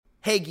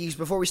Hey geeks,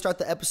 before we start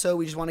the episode,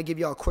 we just want to give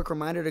you all a quick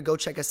reminder to go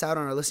check us out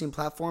on our listening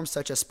platforms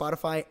such as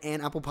Spotify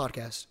and Apple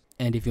Podcasts.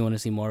 And if you want to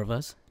see more of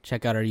us,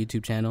 check out our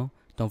YouTube channel.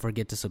 Don't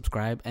forget to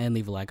subscribe and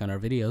leave a like on our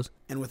videos.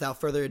 And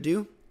without further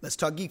ado, let's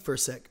talk geek for a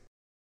sec.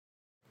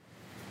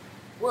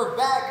 We're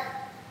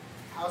back.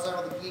 How's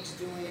all the geeks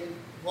doing?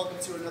 Welcome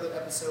to another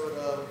episode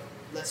of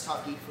Let's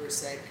Talk Geek for a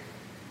Sec.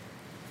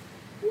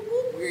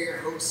 We're your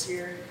hosts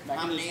here.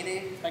 I'm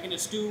Nene. Back in the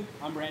stew.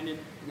 I'm Brandon.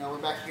 We're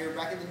back here,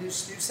 back in the new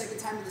stew. Second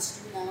time in the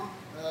stew now.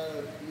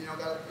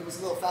 It was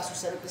a little faster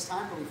setup this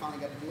time, but we finally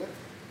got to do it.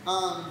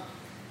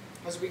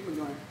 How's your week been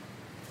going?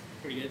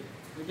 Pretty good.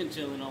 We've been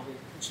chilling all week.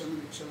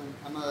 Chilling.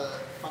 I'm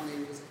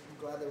finally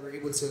glad that we're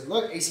able to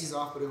look. AC's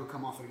off, but it will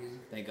come off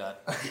again. Thank God.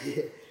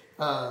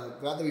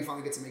 Glad that we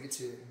finally get to make it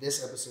to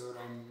this episode.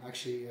 I'm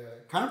actually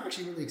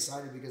really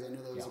excited because I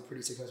know that was a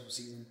pretty successful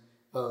season.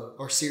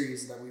 Or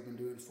series that we've been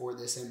doing for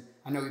this, and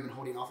I know we've been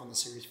holding off on the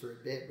series for a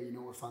bit,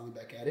 but we're finally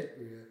back at it.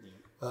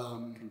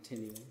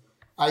 Continuing.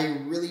 I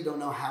really don't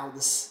know how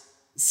this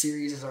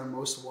series is our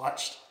most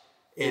watched.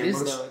 It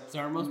is though. It's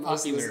our most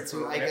popular.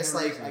 I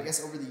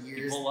guess over the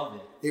years, people love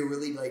it. It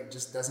really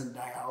just doesn't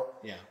die out.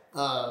 Yeah.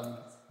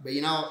 But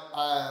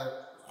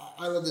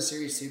I love the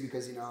series too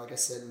because like I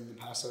said in the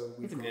past,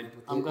 we've grown up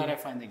with it. I'm glad I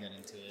finally got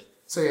into it.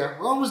 So yeah,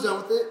 we're almost done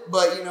with it,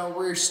 but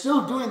we're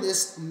still doing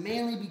this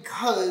mainly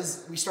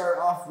because we started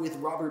off with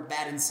Robert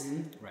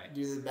Pattinson, right?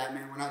 Due to the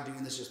Batman. We're not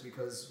doing this just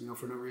because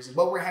for no reason,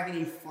 but we're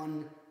having a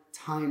fun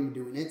time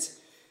doing it.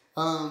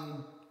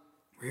 We're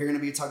going to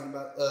be talking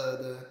about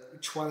the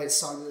Twilight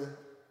saga,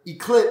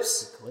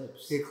 Eclipse.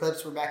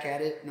 Eclipse. We're back at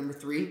it, number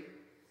 3,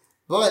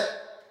 but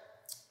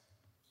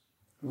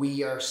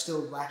we are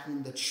still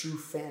lacking the true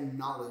fan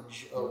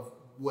knowledge of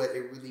what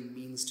it really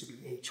means to be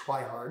a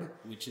Twihard.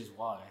 Which is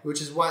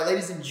why,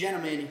 ladies and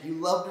gentlemen, you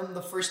loved them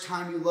the first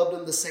time, you loved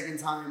them the second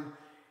time.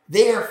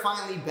 They are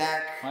finally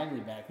back.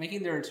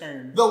 Making their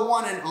return. The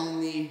one and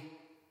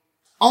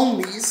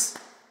onlys.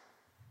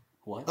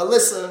 What?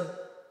 Alyssa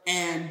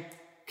and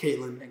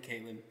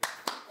Caitlin.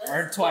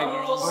 Our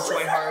Twihard Girls. Our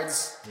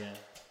Twihards. Yeah.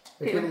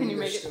 Caitlin, can you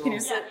make it? Can you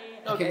sit?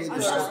 Okay.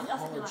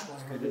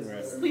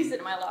 Please sit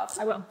in my lap.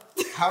 I will.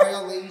 How are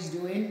y'all ladies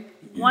doing?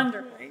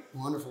 Wonderfully.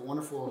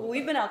 Wonderful.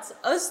 We've been out.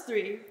 Us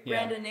three,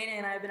 Brandon, Nene,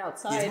 and I have been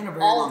outside been a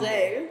very all long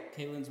day.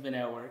 Caitlin's been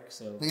at work,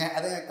 so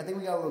I think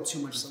we got a little too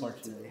much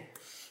sunlight today.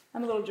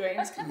 I'm a little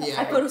drained.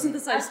 Yeah. I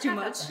photosynthesized too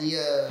much.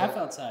 half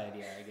outside,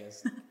 yeah, I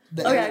guess.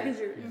 Because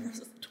you're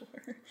the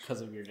door.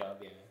 Because of your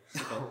job, yeah.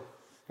 Okay.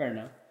 Fair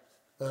enough.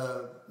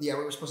 We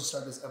were supposed to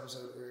start this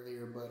episode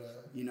earlier, but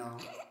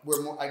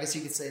we're more. I guess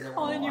you could say that we're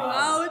calling you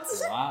out.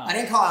 Wow. I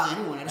didn't call out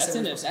anyone. I just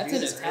said that's an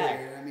attack.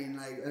 Earlier. I mean,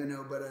 I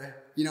know, but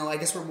I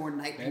guess we're more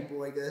night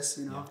people. I guess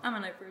I'm a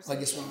night person. I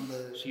guess we're on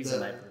She's a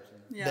night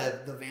person. Yeah.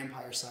 The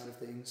vampire side of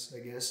things. I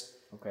guess.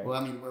 Okay.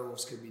 Well, I mean,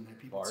 werewolves could be night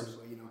people too,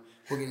 but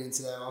we'll get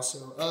into that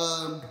also.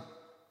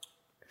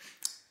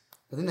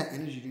 I think that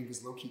energy drink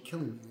is low key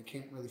killing me. I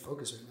can't really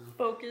focus right now.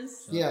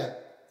 Focus. Yeah.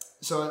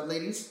 So,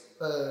 ladies,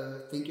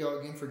 thank you all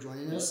again for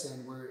joining us,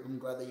 and I'm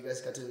glad that you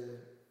guys got to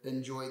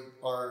enjoy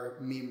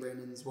me and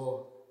Brandon's.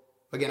 Well,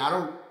 again, I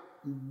don't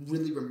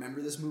really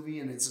remember this movie,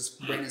 and it's just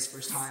Brandon's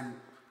first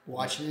time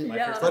watching it.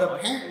 But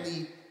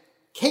apparently,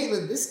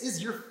 Caitlin, this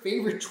is your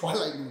favorite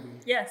Twilight movie.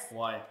 Yes.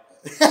 Why?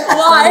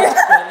 Why?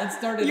 Let's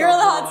start it. You're the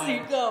hot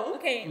seat. Go.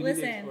 Okay,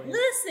 listen.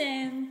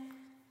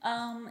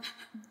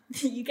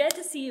 You get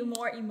to see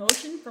more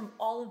emotion from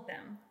all of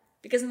them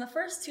because in the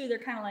first two, they're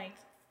kind of like.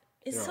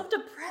 It's so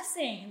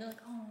depressing. They're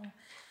like, oh,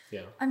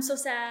 yeah, I'm so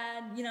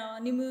sad.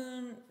 New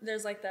moon.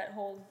 There's like that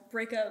whole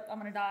breakup, I'm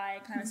gonna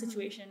die kind of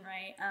situation,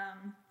 right?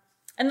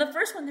 And the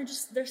first one,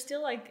 they're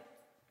still like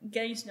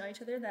getting to know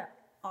each other. That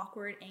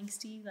awkward,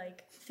 angsty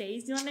like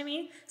phase. You know what I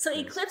mean? So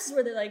Eclipse is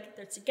where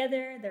they're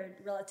together. They're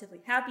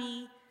relatively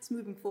happy. It's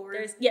moving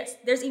forward.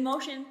 There's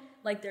emotion.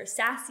 Like they're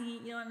sassy.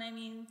 You know what I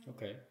mean?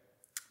 Okay.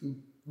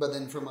 But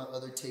then, from my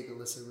other take,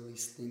 Alyssa really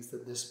thinks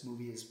that this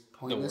movie is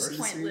pointless.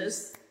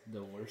 Pointless.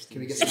 The worst.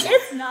 Can we get some?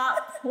 It's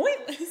not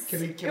pointless.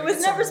 It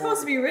was never supposed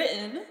to be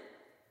written.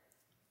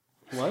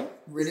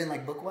 What? Written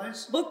like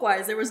book-wise?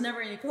 Book-wise, there was never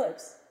an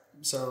eclipse.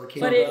 So it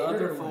came but it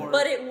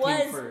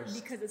was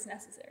first. because it's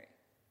necessary.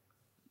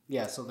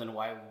 Yeah, so then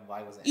why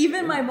was it?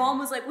 Even my mom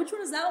was like, which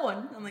one is that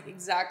one? I'm like,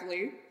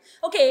 exactly.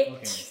 Okay.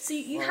 So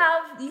you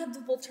have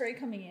the Volturi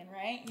coming in,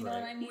 right? You know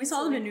what I mean? We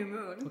saw them in New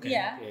Moon. Okay.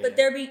 Yeah, but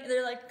they're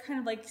like kind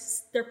of like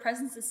their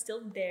presence is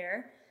still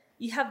there.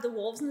 You have the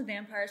wolves and the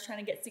vampires trying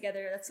to get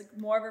together. That's like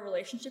more of a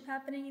relationship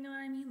happening. You know what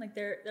I mean? Like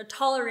they're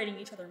tolerating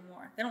each other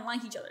more. They don't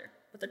like each other,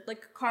 but they're,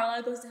 like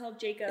Carlisle goes to help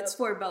Jacob. It's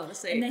for Bella's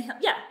sake. And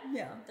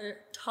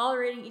they're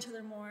tolerating each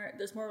other more.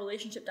 There's more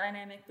relationship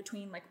dynamic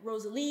between like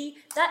Rosalie.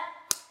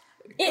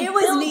 It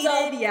was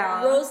needed,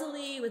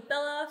 Rosalie with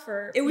Bella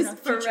for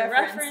future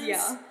reference.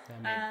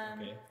 Yeah.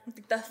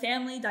 The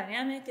family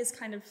dynamic is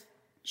kind of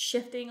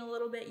shifting a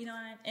little bit.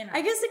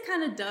 I guess it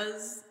kind of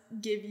does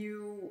give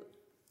you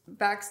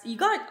you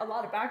got a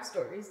lot of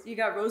backstories. You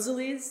got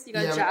Rosalie's, you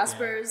got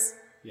Jasper's.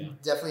 Yeah.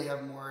 Definitely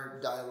have more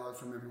dialogue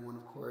from everyone,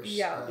 of course.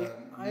 Yeah.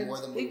 More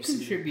than it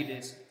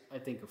contributed I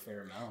think, a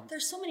fair amount.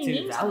 There's so many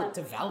to memes.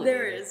 to validate.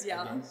 There it, is,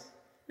 yeah. I guess.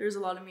 There's a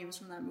lot of memes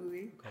from that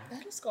movie. Okay.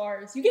 Battle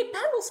scars. You get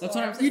battle scars. That's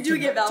what I'm saying. You do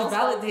get battle to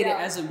validate scars, it yeah.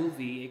 as a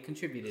movie. It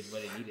contributed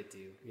what it needed to.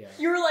 Yeah.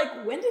 You were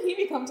like, when did he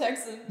become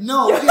Texan?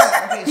 No,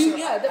 yeah, okay,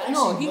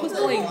 so He was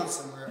going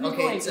somewhere. in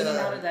and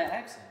out of that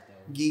accent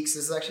though. Geeks,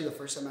 this is actually the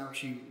first time I've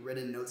actually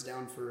written notes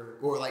down for,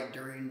 or like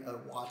during a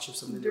watch of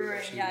something.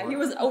 He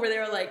was over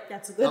there like,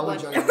 that's a good one.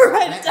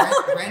 Write it down.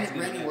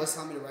 Brandon was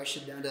telling me to write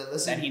shit down to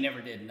listen. That he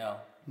never did. No,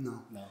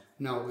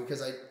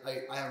 because I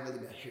have really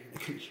bad hearing. I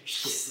couldn't hear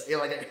shit.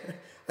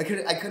 I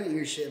couldn't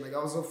hear shit. Like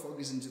I was so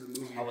focused into the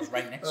movie. I was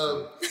right next to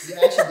him. Yeah,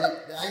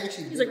 I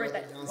actually did. He's like, write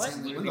write that down. What?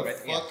 Saying, like,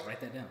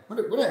 Write that down. What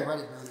did I write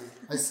it down?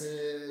 I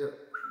said.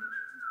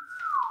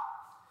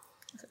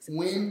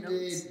 When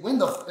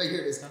the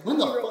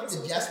fuck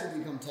did Jasper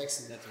become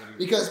Texan?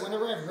 Because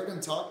whenever I've heard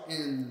him talk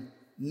in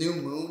New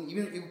Moon,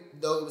 even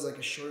though it was like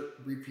a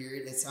short brief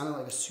period, it sounded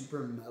like a super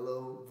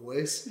mellow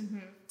voice.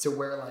 To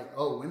where like,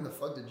 oh, when the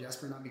fuck did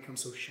Jasper not become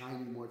so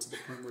shiny more to the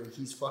point where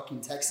he's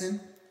fucking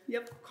Texan?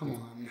 Yep. Come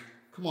on.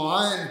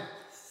 What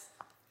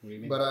do you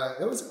mean?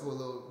 But it was a cool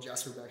little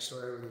Jasper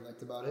backstory. I really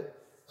liked about it.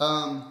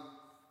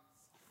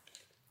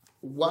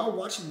 While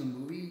watching the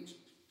movie,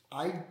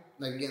 like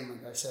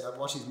I said, I've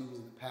watched these movies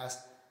in the past.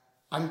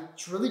 I'm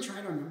really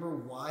trying to remember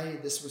why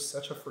this was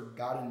such a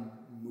forgotten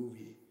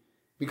movie.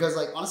 Because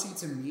like honestly,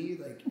 to me,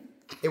 like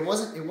it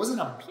wasn't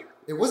a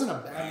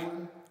bad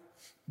one,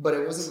 but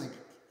it wasn't like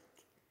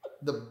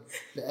the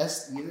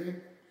best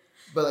either.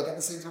 But like at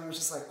the same time,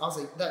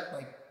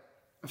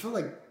 I felt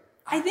like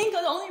I think the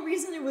only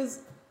reason it was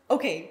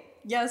okay,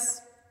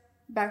 yes,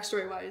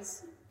 backstory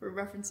wise, for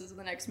references of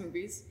the next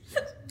movies.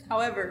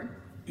 However,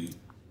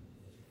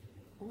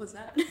 what was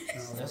that?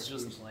 That's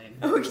just plain.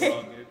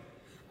 Okay.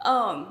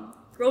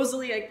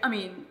 Rosalie,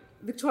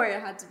 Victoria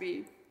had to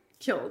be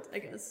killed, I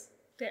guess.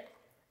 Yeah.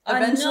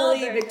 Eventually,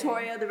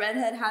 Victoria, the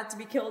redhead, had to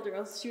be killed, or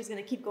else she was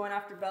gonna keep going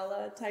after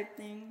Bella, type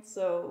thing.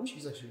 So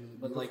she's actually really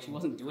but like she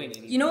wasn't doing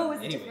anything. you know, it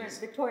was different.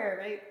 Victoria,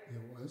 right?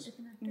 It was.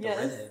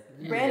 Yes.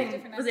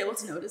 Brandon was able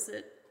to notice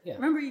it. Yeah.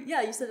 Remember?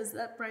 Yeah, you said is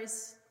that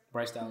Bryce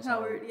Dallas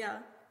Howard? Yeah.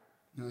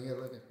 No, yeah,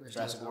 look at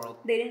Jurassic World.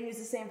 They didn't use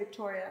the same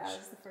Victoria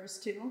as the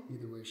first two.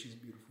 Either way, she's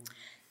beautiful.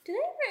 Did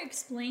they ever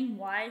explain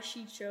why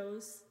she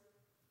chose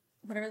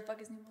whatever the fuck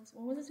his name was?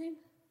 What was his name?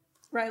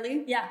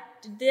 Riley? Yeah.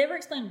 Did they ever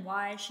explain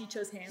why she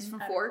chose him? He's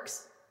from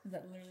Forks. Is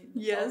that literally?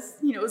 Yes,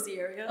 he knows the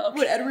area. Okay.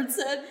 What Edward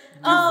said.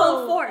 Oh,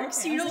 From Forks,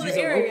 okay. you know He's the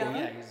a area. local,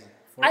 yeah, he's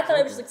a I thought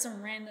it was local. like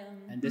some random.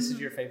 And this is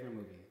your favorite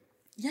movie.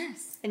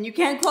 Yes. And you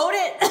can't quote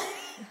it.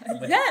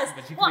 Yes.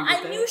 but you Well, couldn't get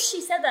I that? knew she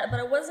said that, but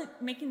I wasn't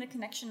making the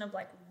connection of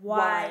like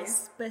why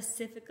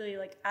specifically,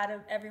 like out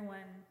of everyone,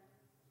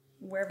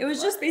 wherever. It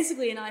was just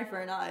basically an eye for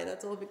an eye.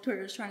 That's all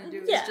Victoria was trying to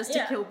do. Yeah, Was just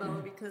to kill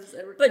Bella because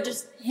Edward. But killed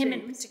just him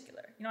in James.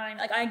 particular. You know what I mean?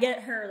 Like I get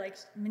her like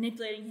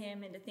manipulating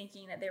him into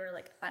thinking that they were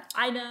like an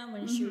item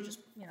when she was just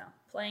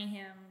playing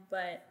him,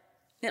 but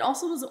It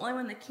also was the only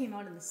one that came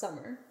out in the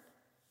summer.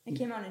 It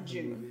came out in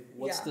June.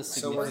 What's the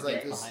So was significance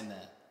like this- behind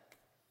that?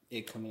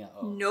 It coming out.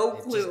 Oh, No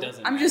it clue. Just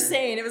doesn't I'm just matter?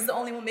 saying it was the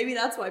only one. Maybe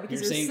that's why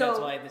because You're saying it was that's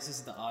so. why this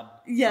is the odd.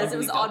 Yes, it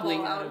was ugly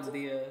oddball duckling out. of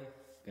the.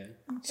 Okay.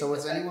 So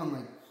was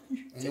anyone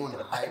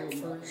hyped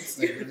for it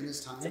like, during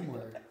this time?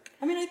 Or?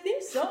 I mean, I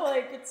think so.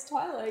 Like it's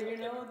Twilight,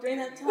 during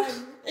that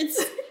time,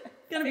 it's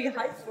gonna be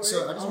hype for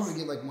So I it. just want to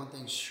get like one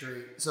thing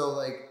straight. So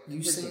like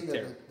you saying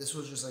that like, this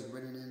was just like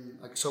written in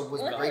like so was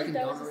Well, Breaking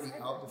that Dawn was a already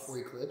out before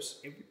Eclipse?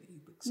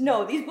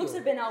 No, these books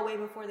have been out way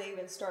before they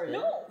even started.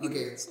 no.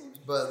 Okay,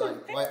 but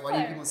like why do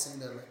you keep on saying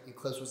that like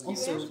Eclipse was the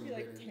Also, first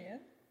later?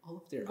 All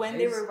of their When eyes.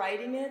 they were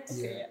writing it,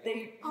 Yeah.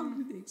 they. How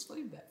did they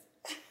explain that?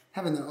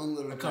 Having their own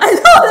little.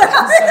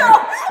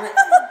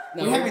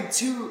 No, We're having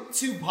two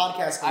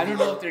podcasts. I don't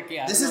know over if they're. Yeah,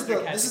 here. I This is don't the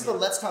know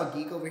if Let's Talk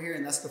Geek over here,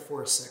 and that's the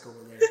Forest Sec over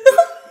there. they're catching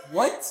it.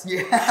 What?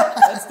 Yeah,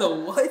 That's the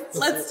what?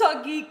 Let's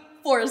talk geek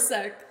for a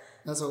sec.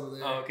 that's over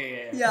there. Oh,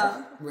 okay, yeah.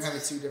 Yeah. We're having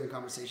two different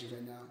conversations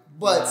right now,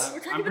 but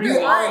I'm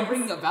about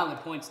bringing up valid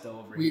points though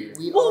over here.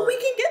 we Well, are. we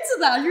can get to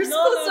that. You're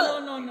supposed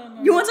to.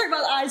 No. You want to talk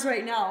about the eyes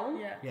right now?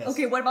 Yeah. Yes.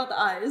 Okay, what about the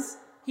eyes?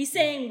 He's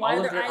saying why All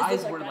of their their eyes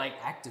eyes look were like like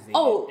that. activated,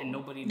 Oh, and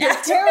nobody. They're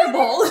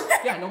terrible.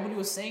 Yeah, nobody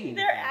was saying anything.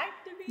 They're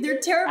activated. They're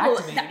terrible.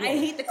 Activated, I yeah.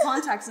 hate the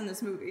contacts in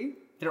this movie.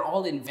 They're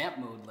all in vamp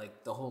mode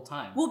like the whole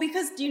time. Well,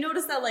 because do you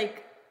notice that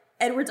like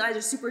Edward's eyes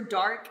are super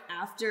dark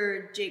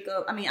after after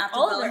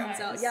All of Bella their comes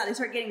out? eyes. Yeah, they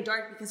start getting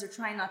dark because they're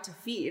trying not to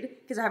feed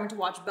because they're having to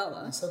watch I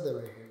Bella. said that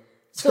right here.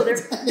 So they're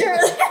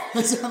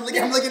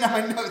I'm looking at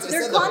my notes. I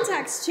their said that right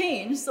contacts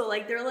change. So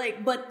like they're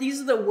like, but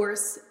these are the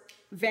worst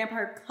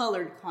vampire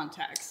colored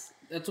contacts.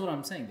 That's what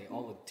I'm saying. They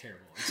all look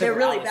terrible. Except They're for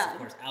really Alice, bad. Of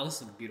course,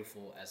 Alice looked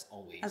beautiful as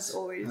always. As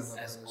always.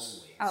 As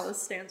always.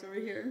 Alice stands over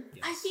here.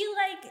 Yes. I feel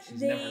like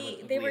She's never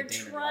looked they ugly were a day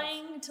in her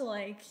trying to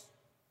like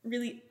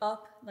really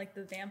up like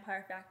the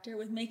vampire factor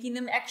with making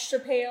them extra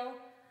pale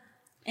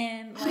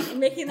and like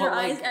making their But,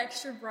 like, eyes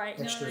extra bright.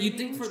 You know extra- what I You'd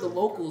mean? think for the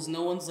locals,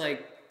 no one's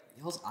like,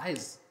 y'all's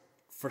eyes,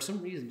 for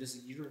some reason,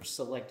 just you're a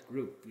select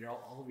group.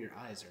 All of your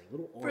eyes are a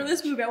little orange. For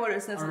this movie, I would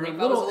have said Or something a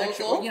if I was little a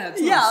extra. local. Yeah,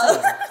 that's what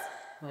I'm saying.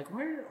 Like,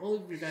 why are all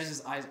of your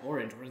guys' eyes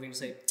orange? We're going to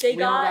say, They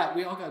we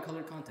all got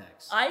colored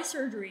contacts. eye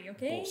surgery,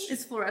 okay? Bullshit.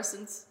 It's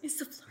fluorescence. It's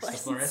the It's the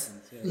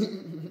fluorescence. fluorescence,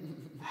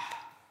 yeah.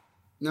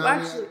 No, Well, I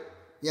mean, actually-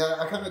 yeah,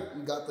 I kind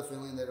of got the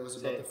feeling that it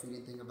was about the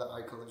feeding thing of the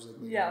eye colors. Like,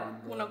 later Yeah.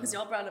 on, Well, no, because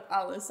y'all brought up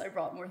Alice. I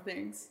brought more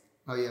things.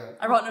 Oh yeah.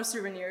 I brought no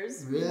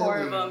souvenirs. Really? More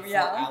of them, For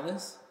yeah.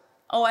 Alice?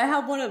 Oh, I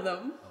have one of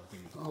them Oh, give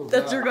me Oh,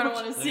 that God. you're gonna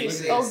want to Let me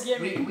see. see. Oh, Yes.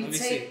 give We, me. we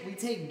Let me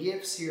take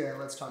gifts here at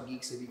Let's Talk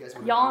Geeks if you guys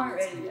want. Y'all aren't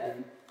ready yet.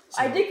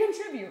 I did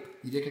contribute.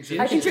 You did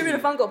contribute. I contributed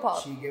a Funko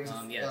Pop. She gave us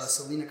yes.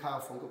 Selena Kyle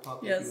Funko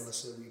Pop. Yes. Thank you,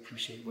 Alyssa. We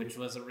appreciate it. Which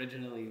was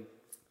originally...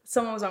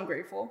 Someone was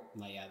ungrateful.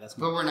 Yeah, that's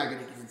But we're not gonna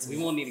get into We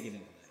it. won't need to get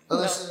into that.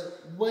 Alyssa,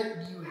 what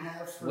do you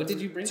have for? What did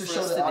you bring to for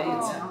show us the today?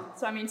 audience?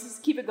 So I mean,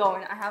 just keep it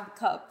going. I have a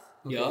cup.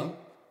 Okay. Yeah.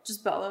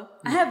 Just Bella.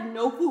 I have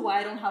no clue why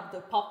I don't have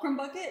the popcorn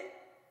bucket.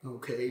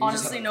 Okay. you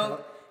Honestly, just have a no.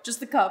 cup Just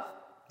the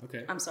cup.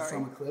 Okay. I'm sorry.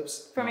 From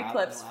Eclipse. From Wow,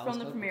 Eclipse, wow, from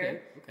the okay,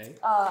 premiere. Okay.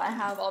 I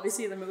have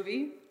obviously the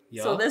movie.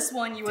 Yeah. So this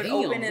one, you would Damn,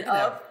 open it look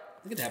at up.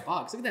 Look at that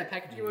box. Look at that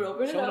packaging. You would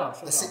open it Show up. off.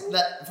 Show it See, off.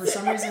 that, for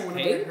some reason,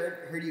 whenever Hey?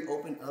 I heard you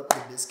open up the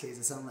disc case,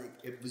 it sounded like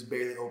it was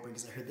barely open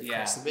because I heard the Yeah.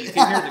 crest of You it.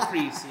 can hear the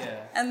crease,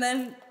 yeah. And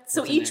then,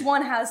 so What's in each there?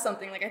 one has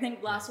something. Like I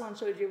think last one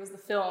showed you was the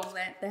film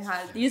that they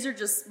had. These are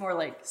just more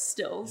like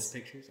stills. Just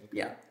pictures? Okay.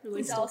 Yeah, really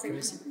Please still tell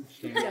us. pictures.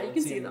 Yeah, Yeah, you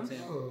can see them.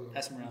 Oh.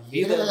 Pass them around.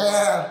 Yeah.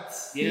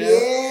 Yeah.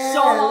 Yeah.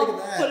 So Look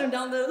at that. put him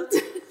down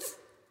the.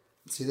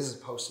 See, this is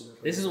posted.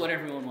 Up This is what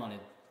everyone wanted.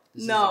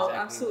 This is No, exactly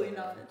absolutely what-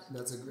 not.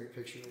 That's a great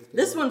picture. Right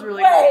there. This one's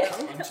really Wait.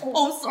 good. Though.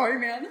 Oh, sorry,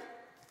 man.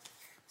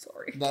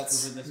 Sorry.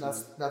 That's This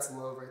that's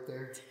love right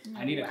there.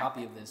 I need a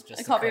copy of this.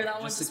 Just A to copy cut, of that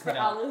one just to just cut for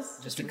out, Alice.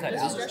 Just to cut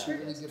Those out. are some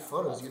really good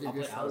photos. You I'll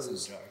did good put Alice in the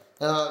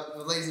photos.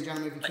 jar. Ladies and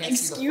gentlemen, if you can't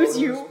Excuse see the photos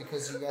you.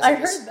 because you guys I are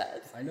just, heard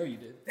that. I know you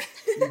did.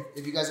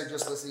 if you guys are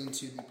just listening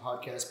to the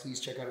podcast, please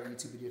check out our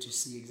YouTube video to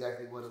see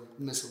exactly what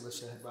Miss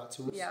Alyssa had brought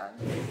to us. Yeah.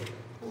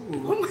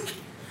 Ooh.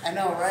 I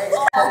know, right?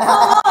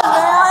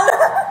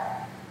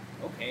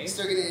 Okay.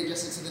 Still getting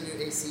adjusted to the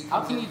new AC.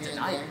 How can you here and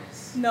deny there.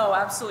 this? No,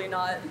 absolutely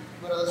not.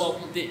 But Alyssa, Well,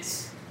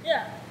 this.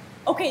 Yeah.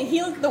 Okay,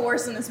 he looked the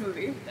worst in this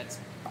movie.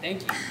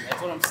 Thank you.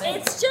 That's what I'm saying.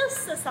 It's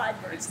just the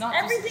sideburns. It's not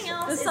Everything just-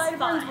 else The is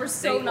sideburns fine. were They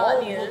so all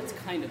not needed.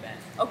 looked kind of bad.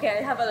 Okay,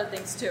 I have other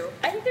things too.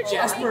 I think they're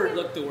Jasper trying.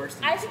 looked the worst.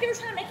 In I this. think they were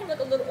trying to make him look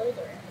a little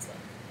older in this one,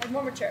 like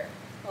more mature.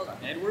 Hold on.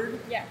 Edward.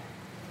 Yeah.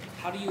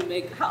 How do you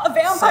make How- a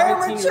vampire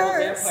 17-year-old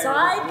mature.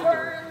 vampire look older?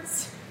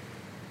 Sideburns.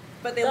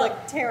 But they No.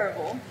 look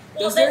terrible.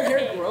 Well, Does their they- hair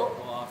okay, grow?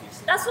 Well,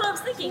 obviously. That's what I was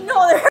thinking.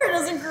 No, their hair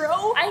doesn't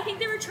grow. I think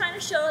they were trying to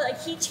show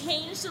like he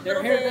changed a Their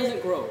little hair bit,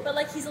 doesn't grow. but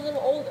like he's a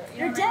little older.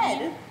 You know They're what I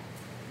dead. mean?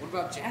 What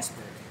about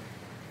Jasper?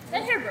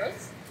 That hair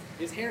grows.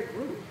 His hair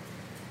grew.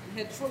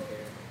 He had short hair.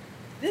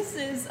 This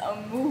is a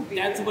movie.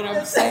 That's what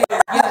I'm saying.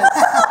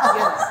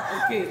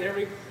 Yes. Okay, there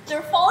we go.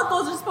 Their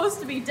follicles are supposed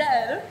to be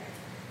dead.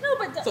 No,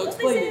 but So don't they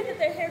explain say it. that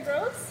their hair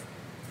grows?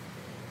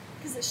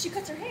 Because she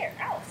cuts her hair.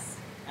 Alice.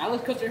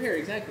 Alice cuts her hair,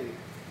 exactly.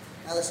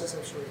 Alice does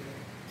have short hair.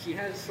 She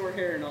has short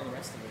hair and all the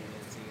rest of it,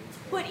 it seems.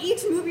 But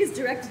each movie is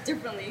directed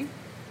differently.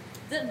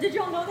 Did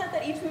y'all know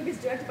that each movie is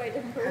directed by a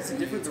different That's a person?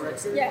 different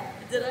director. Yeah,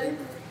 did I?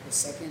 The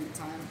second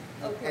time.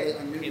 Okay.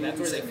 Okay, that's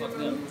where they fucked up.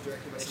 Was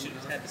directed by They should someone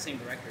have else. had the same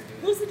director do it.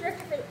 Who's the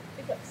director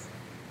for Eclipse?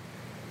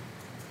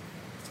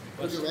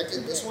 Who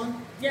directed this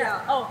one?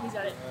 Yeah. Oh, he's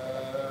got it.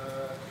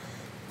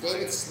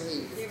 David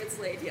Slade. David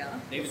Slade, yeah.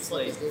 David What the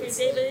Slade. fuck is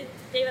Okay,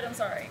 David, I'm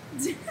sorry.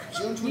 June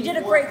 24th, You did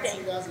a great thing.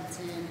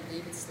 2010,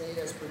 David Slade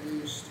has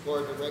produced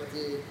or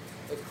directed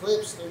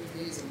Eclipse, 30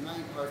 Days of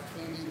Night, Hard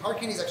Candy. Hard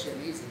Candy is actually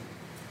amazing.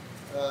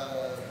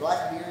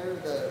 Black Mirror,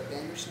 the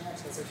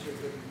Bandersnatch, that's actually a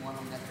good one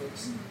on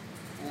Netflix.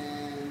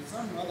 And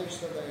some other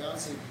stuff that I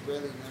honestly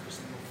really never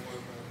seen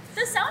before. But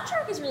The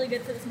soundtrack is really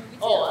good for this movie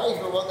too. oh, I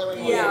even wrote that right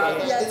Yeah,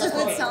 now. yeah, it's a That's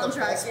good probably the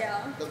soundtrack, best-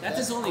 yeah. the That's best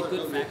his only part good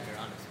of it. factor,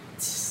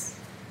 honestly.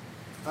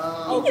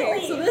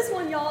 Okay, so this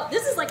one, y'all,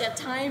 this is like a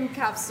time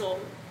capsule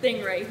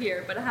thing right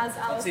here, but it has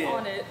Alice see it.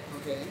 on it.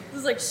 Okay. This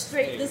is like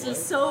straight, Wait, this what?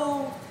 is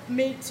so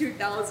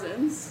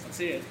mid-2000s. Let's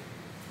see it.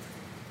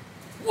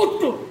 What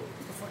the? What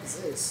the fuck is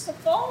this? The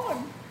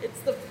phone. It's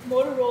the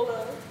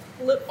Motorola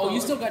flip phone. Oh,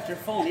 you still got your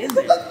phone in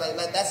there.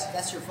 Like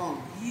that's your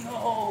phone.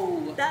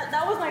 Yo.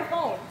 That was my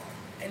phone.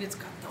 And it's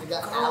got It the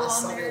got girl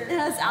Alice on on there. It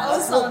has That's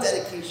Alice no on it.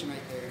 dedication right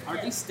there.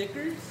 Are these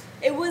stickers?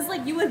 It was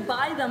like you would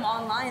buy them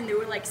online. They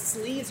were like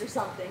sleeves or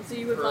something. So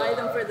you would buy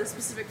them for the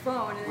specific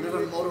phone. And then you Whenever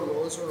would,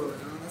 Motorola's were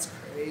around, that's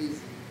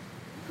crazy.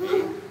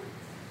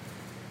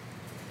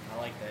 I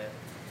like that.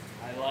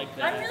 I like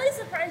that. I'm really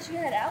surprised you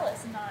had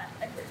Alice and not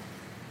Edward.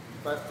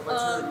 But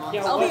her mom.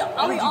 Yeah, I'll why- be- why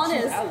I'll be did you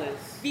choose honest.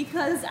 Alice?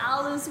 because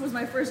Alice was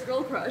my first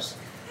girl crush.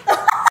 You're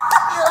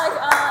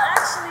like,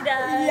 actually,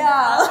 Dad.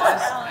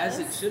 Yeah. As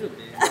it should have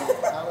been.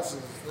 Alice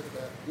is, look at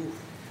that. Oof.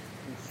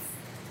 Oof.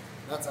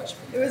 That's actually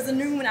It was the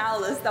new moon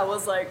Alice that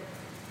was like,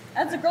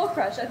 that's a girl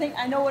crush. I think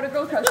I know what a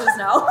girl crush is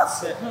now.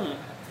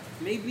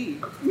 Maybe.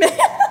 What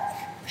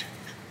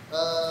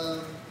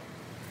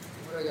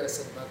do I gotta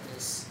say about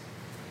this?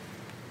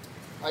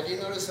 I do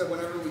notice that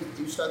whenever we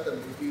do start the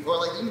movie, or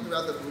like even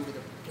throughout the movie,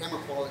 the camera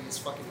quality is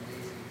fucking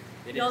amazing.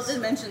 Y'all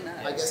did mention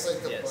that. I guess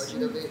like the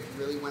budget of it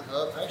really went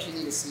up. I actually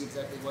need to see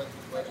exactly what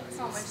the budget is.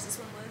 How much this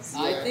one was.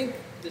 I think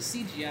the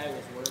CGI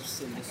was worse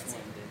than this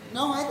one.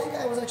 No, I think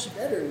that was actually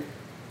better.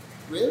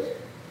 Really?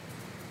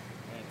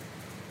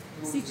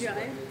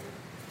 CGI?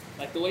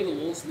 Like the way the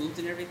wolves moved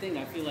and everything,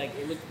 I feel like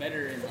it looked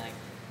better in like.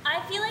 I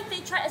feel like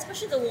they try,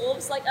 especially the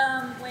wolves, like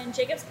when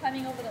Jacob's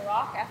climbing over the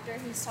rock after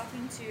he's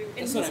talking to.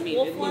 That's what I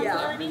mean. It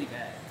looked really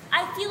bad.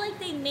 I feel like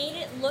they made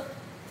it look.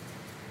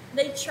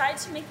 They tried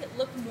to make it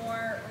look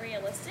more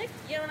realistic.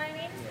 You know what I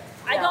mean?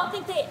 Yeah. I don't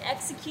think they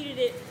executed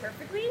it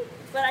perfectly,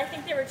 but I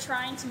think they were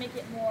trying to make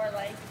it more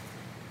like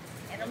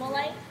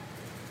animal-like.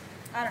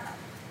 I don't know.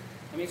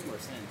 That makes more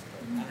sense,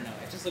 but I don't know.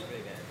 It just looked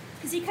really bad.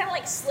 Because he kind of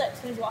like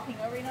slips when he's walking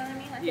over. You know what I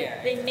mean?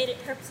 Like they made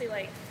it purposely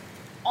like.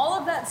 All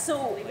of that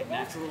so Like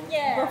natural.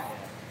 Yeah.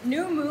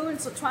 New Moon,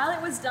 so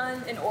Twilight was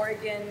done in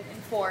Oregon,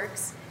 in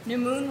Forks. New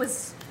Moon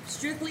was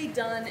strictly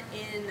done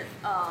in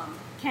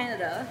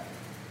Canada.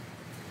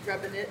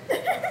 Repping it.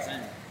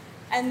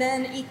 And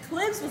then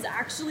Eclipse was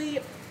actually,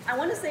 I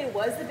want to say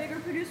was the bigger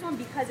produced one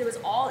because it was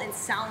all in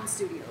sound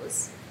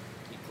studios.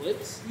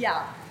 Eclipse?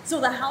 Yeah.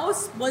 So the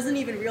house wasn't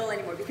even real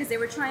anymore because they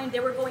were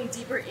going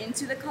deeper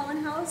into the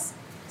Cullen house.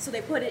 So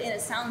they put it in a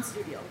sound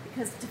studio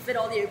because to fit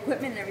all the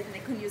equipment and everything, they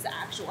couldn't use the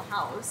actual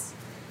house.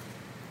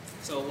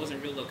 So it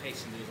wasn't real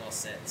location, it was all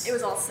sets. It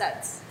was all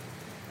sets.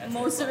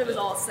 Most of it was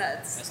all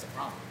sets. That's the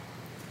problem.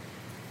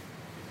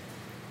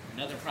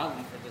 Another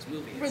problem for this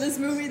movie. For this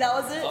movie, that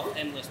was it. Of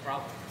endless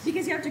problems.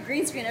 Because you have to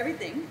green screen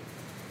everything.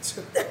 He's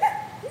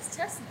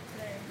testing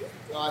it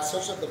today. I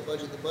searched up the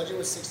budget. The budget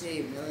was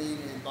 $68 million,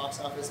 and box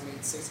office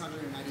made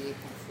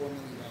 $698.4 million.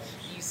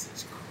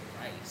 Jesus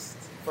Christ.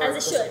 As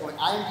it should.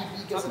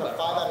 IMDb gives it a 5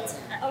 out of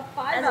 10. A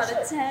 5 out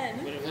of 10.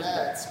 But it was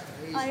That's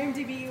crazy.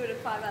 IMDb with a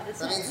 5 out of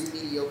 10. That means it's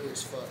mediocre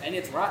as fuck. and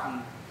it's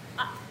rotten.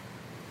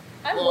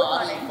 I'm Well,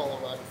 I working don't on even follow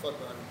Rotten. Fuck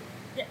Rotten.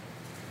 it.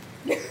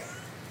 Yeah.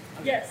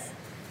 Yes.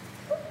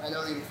 I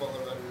don't even follow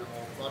Rotten at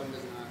all. Rotten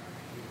does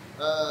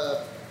not.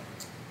 Of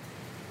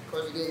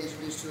course, we get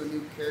introduced to a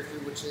new character,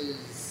 which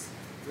is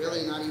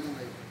really not even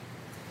like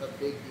a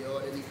big deal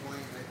at any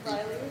point. I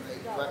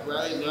think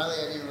Riley,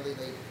 I didn't really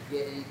like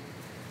get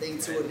anything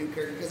to a new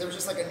character because there was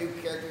just like a new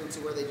character to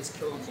where they just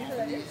kill him off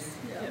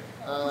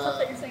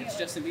immediately. It's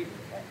Justin Bieber.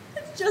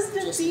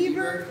 Justin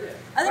Bieber. Yeah.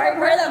 I think I've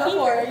heard that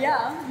before. Bieber.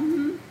 Yeah.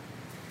 Mm-hmm.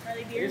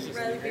 Riley Here's Beer. just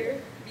Riley Bieber.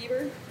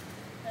 Bieber.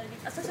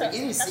 That's The what I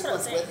beginning was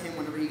sequence saying. with him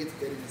whenever he gets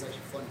bitten is actually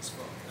funny as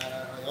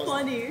fuck.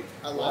 Funny.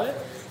 I love What? it.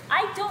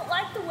 I don't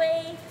like the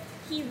way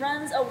he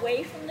runs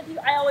away from the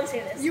people. I always say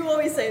this. You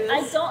always say this.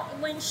 I don't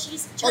when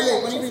she's. Oh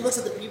yeah, whenever he looks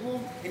at the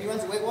people and he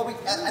runs away. Well,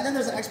 and then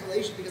there's an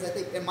explanation because I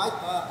think in my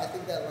thought, I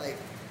think that like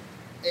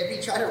if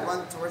he tried to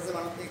run towards them,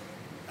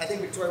 I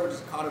think Victoria would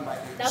just caught him by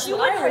then. That's She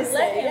what would I always have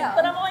let say, him, yeah.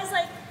 but I'm always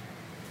like,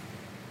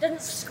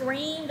 doesn't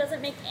scream,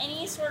 doesn't make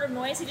any sort of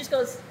noise. He just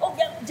goes, oh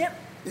yep, dip.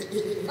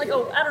 Like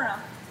oh, I don't know.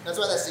 That's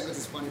why that sequence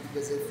is funny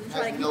because it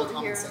trying has to no keep it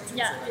common here. sense.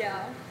 Yeah. whatsoever.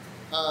 Yeah.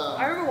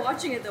 I remember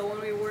watching it though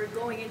when we were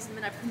going into the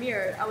midnight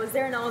premiere. I was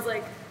there and I was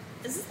like,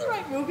 "Is this the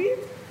right movie?"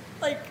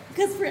 Like,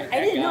 because I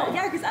didn't know.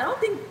 Yeah, because I don't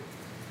think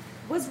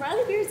was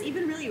Riley Beers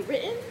even really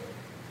written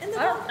in the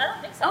I book.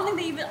 don't think so. I don't think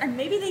they even. And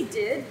maybe they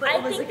did, but I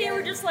it was think they were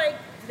again, just like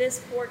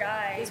this poor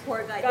guy. this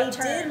poor guy. got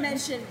They turned. did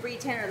mention Bree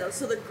Tanner though.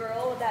 So the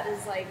girl that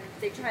is like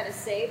they try to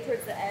save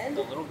towards the end.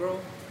 The little girl?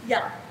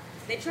 Yeah.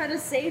 They try to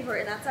save her,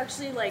 and that's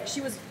actually like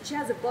she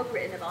has a book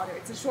written about her.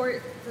 It's a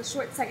short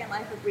second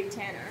life of Bree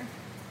Tanner.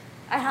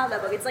 I have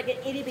that book. It's like an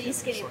itty bitty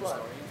skinny Short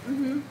book.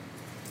 story.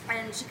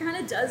 And she kind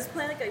of does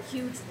play like a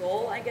huge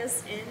role, I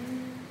guess, in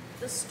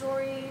the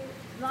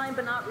storyline,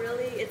 but not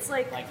really. It's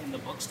like Like in the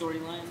book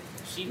storyline?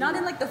 She not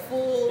in like the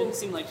full didn't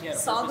seem like she had a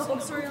saga book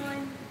purpose in the movie.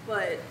 storyline,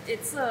 but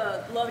it's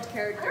a loved I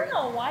character. don't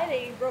know why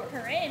they wrote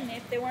her in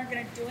if they weren't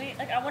gonna do it.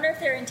 Like I wonder if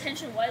their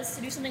intention was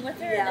to do something with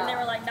her, and then they Yeah.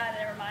 were like, nah,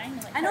 never mind.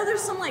 And, like, I know cut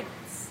there's it some out. like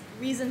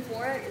reason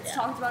for it. It's Yeah.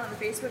 talked about in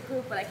the Facebook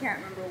group, but I can't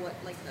remember what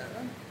like the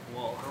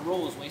Well, her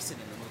role was wasted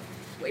in the movie.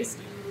 She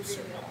Wasted didn't in the do movie,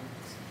 certain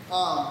yeah.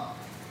 elements.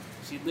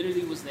 She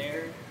literally was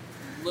there,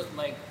 looked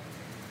like,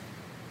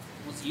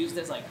 was used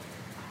as like,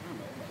 I don't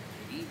know,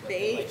 like bait, but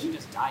Bait? like she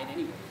just died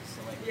anyways.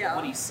 So like, Yeah.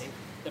 what he saved,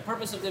 the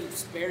purpose of them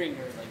sparing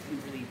her like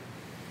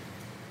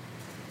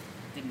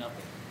did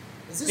nothing.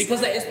 Is this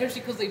Because like-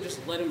 especially because they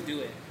just let him do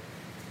it.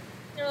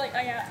 They were like,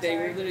 oh yeah, They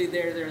sorry. were literally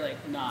there. They're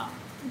like, nah.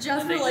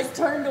 Jasper And they like just-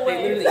 turned They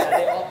away. literally,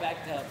 they all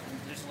backed up and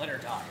just let her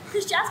die.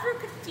 Because Jasper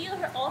could feel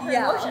all her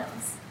Yeah.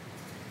 emotions.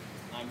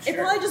 I'm It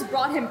sure. probably just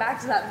brought him back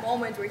to that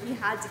moment where he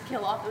had to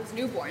kill off those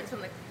newborns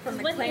from the When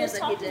he clans was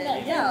that he talking did.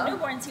 about Yeah.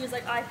 newborns, he was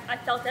like, I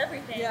felt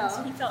everything. Yeah.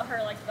 So he felt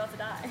her like about to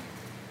die.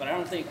 But I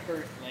don't think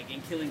her, like,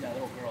 in killing that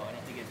little girl, I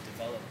don't think it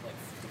developed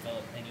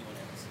anyone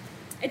else.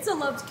 It's a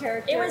loved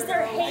character. It was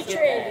their though. I get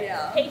hatred, that.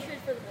 Yeah. hatred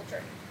for the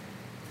vulture.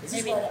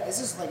 This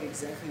is like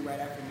exactly right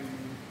after New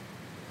Moon.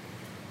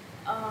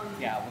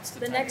 Yeah, what's the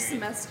The time next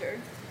period? semester.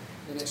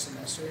 The next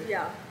semester?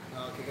 Yeah.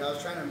 Okay, I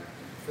was trying to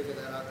figure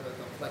that out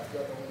throughout the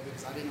whole movie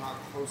because I didn't know how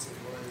close it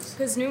was.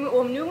 Because New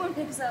Moon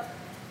picks up.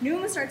 New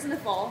Moon starts in the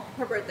fall,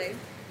 her birthday,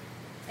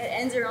 It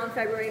ends around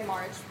February,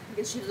 March,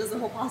 because she does the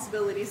whole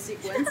possibilities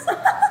sequence.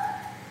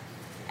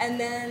 And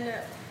then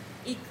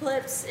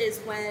Eclipse is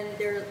when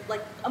they're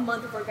like a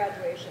month before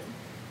graduation.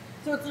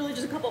 So it's literally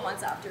just a couple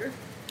months after.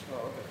 Oh,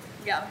 okay.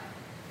 Yeah.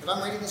 If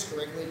I'm reading this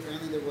correctly,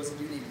 apparently there was a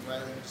dude named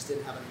Riley who just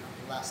didn't have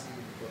a last name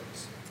in the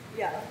books.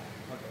 Yeah.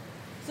 Okay.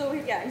 So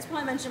yeah, he's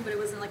probably mentioned, but it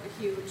wasn't like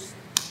a huge.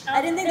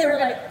 I didn't think they were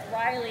gonna. like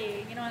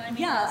Riley, you know what I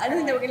mean? Yeah, I didn't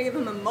think they were gonna give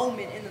him a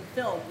moment in the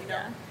film. You know.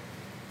 Yeah.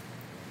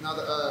 Now,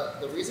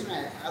 the reason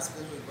I asked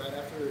this was right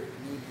after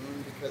New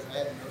Moon, because I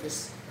had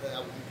noticed at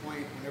one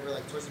point, whenever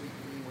like towards the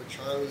beginning, where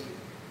Charlie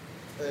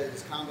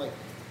is kind of like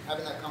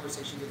having that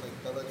conversation with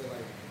like Bella, they're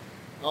like,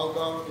 "Oh, go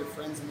out with your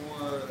friends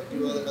more, or, like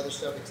do all that other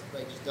stuff." It's,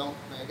 like just don't.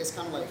 Like, I guess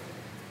kind of like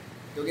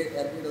go get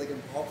Edward like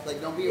involved. Like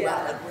don't be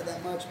around Edward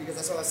that much, because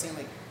that's what I was saying.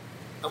 Like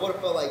I would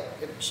have felt like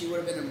if she would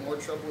have been in more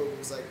trouble, it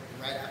was like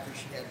right after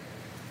she had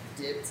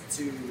dipped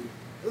to.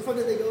 Where the fuck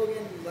did they go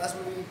again in the last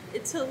movie?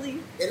 Italy.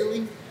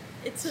 Italy.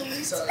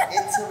 Italy. So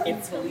Italy.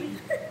 Italy.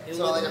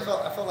 So like I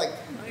felt like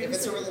if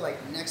it's already like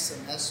next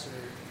semester,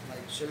 like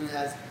shouldn't it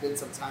have been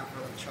some time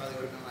for like Charlie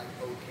would have been like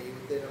okay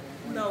with it at one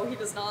point? No, he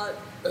does not.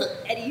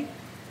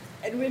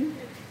 Edwin.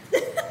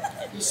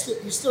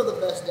 He's still the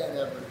best dad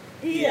ever.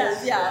 He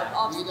is, yeah,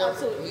 He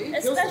absolutely.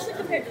 kills Especially his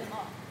compared family. to the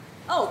mom.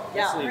 Oh,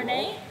 yeah.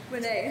 Absolutely.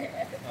 Renee.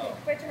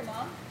 Compared to her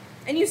mom.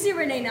 And you see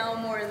Renee now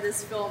more in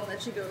this film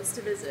that she goes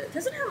to visit.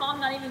 Doesn't her mom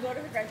not even go to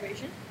her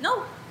graduation?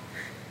 No.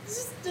 She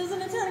just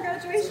doesn't attend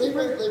graduation. So they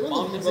really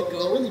Mom, does it rewrote,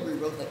 go? they really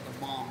rewrote like the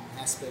mom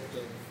aspect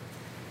of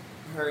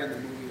her in the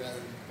movie rather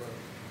than the book.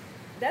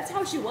 That's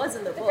how she was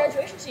in the The book.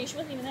 graduation scene, she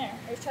wasn't even there.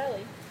 It was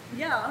Charlie.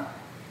 Yeah.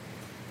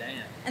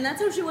 Damn. And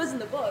that's how she was in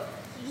the book.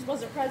 She just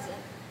wasn't present.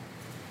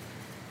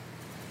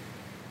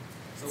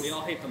 So we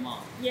all hate the mom.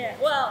 Yeah.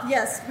 Well.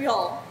 Yes, we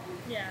all.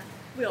 Yeah.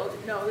 We all do.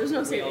 No, there's no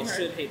We saving all her.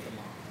 should hate the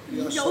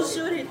mom. Y'all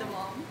should hate the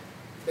mom.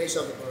 Based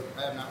off the book,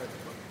 I have not read the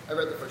book. I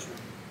read the first one.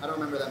 I don't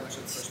remember that much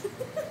of the first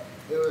one.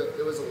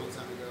 It was a long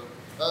time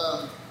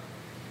ago.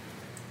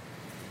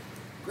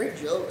 Great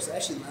jokes. I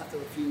actually laughed at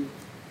a few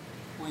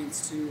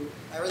points too.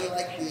 I really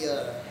like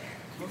the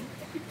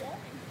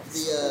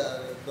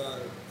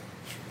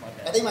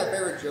I think my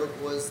favorite joke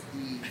was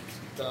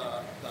the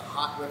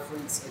hot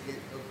reference again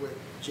with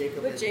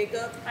Jacob. With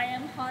Jacob. I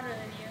am hotter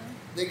than you.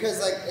 Because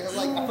like it was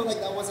like I feel like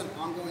that wasn't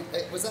ongoing.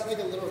 Was that like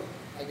a little?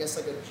 I guess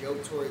like a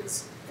joke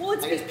towards. Well,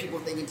 it's I guess people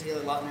thinking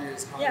Taylor Lautner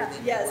is hotter Yeah,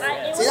 than. yes.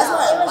 It See, was, that's why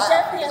I it was laughed,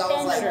 definitely a because I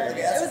was like, fan okay,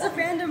 It that's was a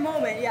funny. fandom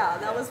moment, yeah.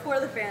 That was for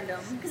the fandom.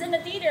 Because in the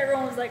theater,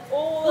 everyone was like,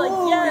 "Oh,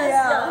 Oh, like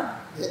yes,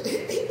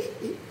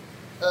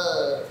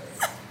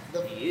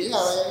 He is. Yeah,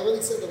 I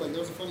really said that like there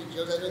was a funny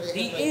joke. I know they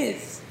He had, like,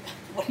 is.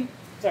 What?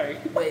 Sorry.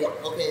 Wait,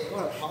 okay, you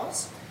want to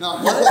pause?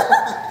 No.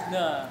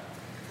 No.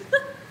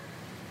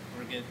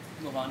 We're good.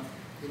 Move on.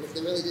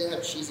 They really did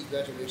have cheesy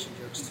graduation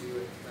jokes too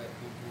at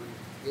one point.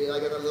 Yeah,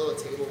 like at a little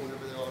table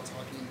whenever they're all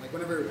talking, like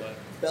whenever What?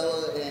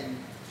 Bella and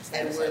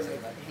Edward emphasize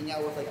like, hang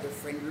out with like their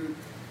friend group.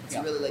 It's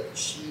Yeah. really like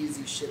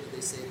cheesy shit that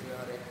they say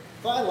throughout it.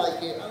 But I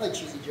like it. I like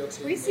cheesy jokes.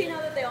 Here We and see there. now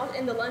that they all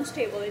in the lunch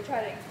table they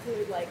try to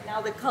include like now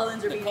the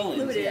Cullens are The being Cullens,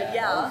 included. yeah.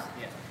 Yeah.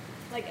 Yeah.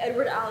 Like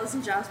Edward, Alice,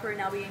 and Jasper are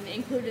now being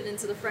included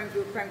into the friend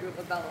group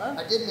of Bella.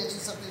 I did mention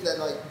something that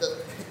like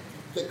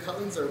the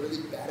Cullens are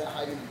really bad at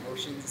hiding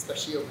emotions,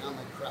 especially around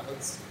like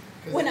crowds.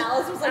 'Cause When they-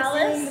 Alice was like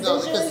Alice? seeing the No,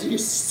 because vision. you're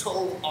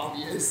so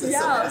obvious that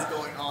Yeah. something is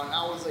going on.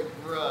 I was like,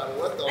 bruh,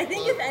 what the I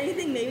think fuck? if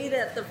anything, maybe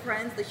that the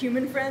friends, the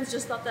human friends,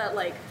 just thought that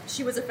like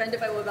she was offended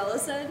by what Bella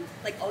said.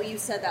 Like, oh, you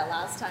said that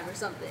last time or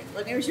something.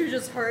 Like maybe she was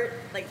just hurt.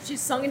 Like she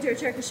sung into her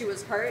chair because she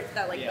was hurt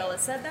that like Yeah. Bella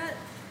said that.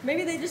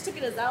 Maybe they just took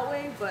it as that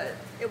way, but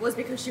it was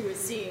because she was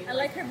seeing. I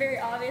like her very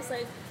obvious,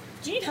 like,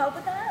 do you need help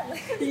with that?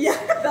 Like,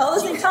 Yeah,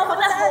 Bella's do you like, need help with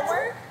that "Help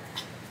homework?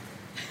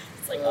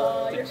 It's like,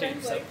 The your same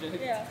friend's like,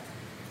 subject. yeah.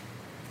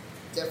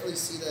 Definitely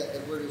see that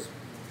Edward is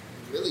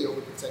really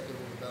overprotective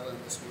over Bella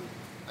in this one.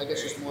 I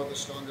guess just more of a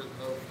stronger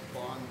love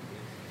bond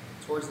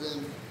towards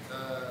them.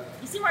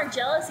 You see more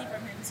jealousy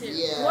from him too.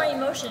 Yeah. More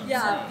emotion.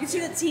 Yeah, you see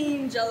the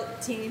teen,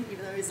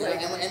 even though he's Yeah,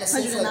 like and it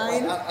seems like,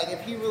 109. like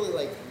if he really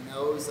like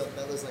knows that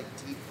Bella's like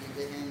deep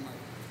into him, like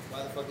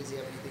why the fuck does he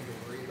have anything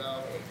to worry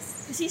about?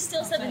 Is he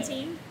still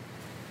 17?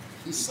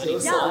 He's But still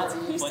he's not.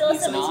 17. He's But still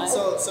he's 17.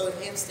 not. So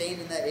him staying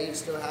in that age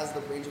still has the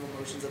range of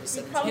emotions of a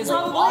 17. His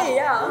Probably, body,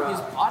 yeah.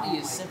 His body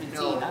is Oh my 17,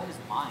 God. not his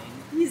mind.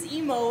 He's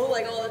emo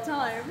like all the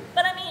time.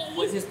 But I mean,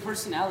 But he's, his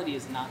personality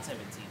is not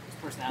 17. His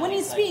personality When he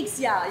is like, speaks,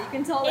 yeah, you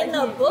can tell in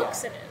that the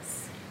books it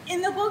is.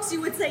 in the books you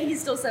would say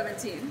he's still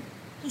 17.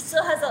 He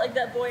still has that, like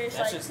that boyish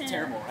that's like. just tin.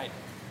 terrible, right?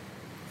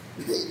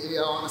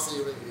 Yeah,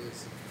 honestly, it really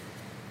is.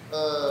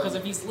 Because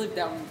if he's lived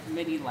down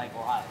many like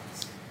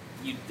lives,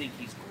 you'd think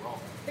he's grown.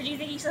 But do you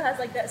think he still has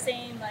like that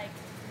same like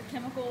the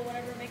chemical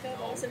whatever makeup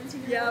of a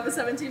 17-year-old? Yeah, of a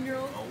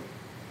 17-year-old. No.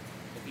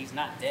 If he's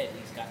not dead,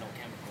 he's got no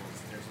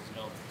chemicals. There's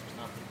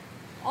nothing.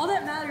 All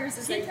that matters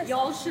is See, that that's-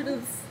 y'all should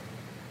have.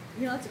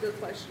 You know, that's a good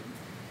question.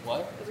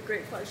 What? That's a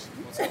great question.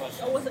 What's the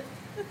question? Oh, was it?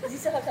 Does he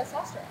still have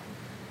testosterone?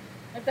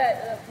 Like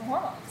that the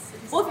hormones? Is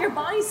he still- Well, if your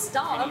body Can you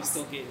stops.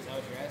 still get? Is that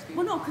what you're asking?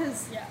 Well, no,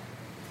 because Yeah.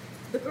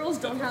 the girls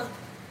don't have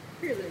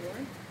period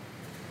anymore.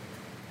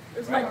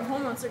 There's Right. no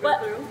hormones to go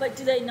through. But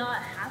do they not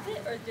have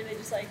it, or do they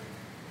just like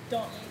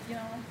don't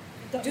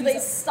don't Do use they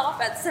it? stop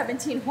at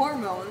 17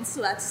 hormones?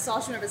 So that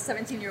testosterone of a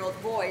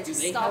 17-year-old boy Do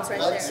just they stops have right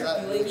blood there.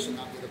 That really should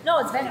not be the No,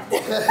 it's venom.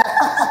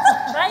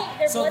 Right?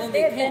 Their So blood, then they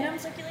they have can't. venom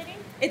circulating.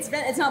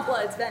 It's not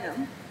blood. It's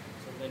venom.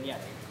 So then, yeah,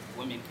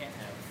 women can't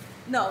have.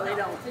 No, they No.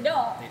 don't. They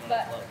don't. They don't But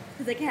have blood.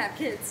 Because they can't have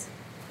kids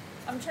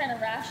I'm trying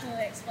to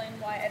rationally explain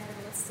why Edward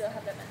would still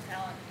have that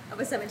mentality. of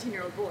a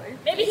 17-year-old boy.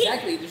 Maybe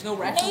Exactly. There's no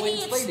rational way Maybe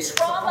to explain it's it.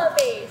 trauma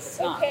based. It's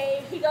not.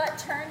 Okay, he got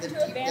turned The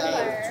into a deep dive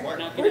vampire. We're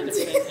not going to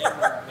defend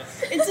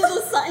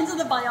Edward, but into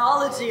the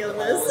biology of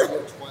this. Biology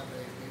of Twilight.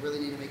 They really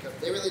need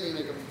to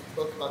make a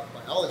book about the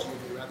biology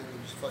of it rather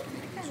than just fucking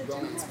making these Kinda do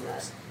romance have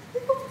books.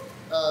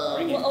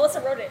 Bring it. Well,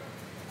 Alyssa wrote it.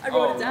 I wrote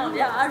Oh, it down. you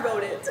Yeah, wrote I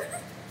wrote it.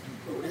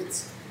 Wrote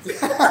it?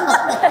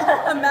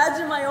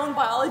 Imagine my own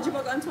biology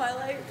book on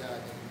Twilight. God,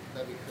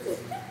 that'd be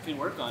crazy. you can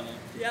work on it.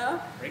 Yeah.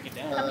 Break it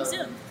down. Coming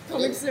soon.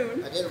 Coming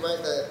soon. I did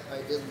write that I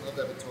did love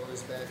that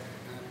Victoria's back,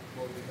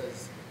 well,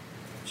 because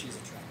she's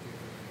attractive.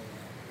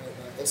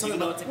 It's something Even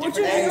though about it's a Which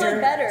one different do you actor.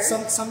 like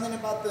better? something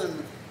about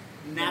them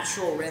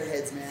natural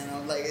redheads, man.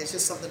 I'm like, it's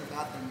just something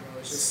about them, bro.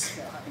 It's just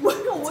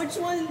Which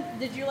one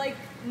did you like?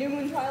 New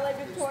Moon, Twilight,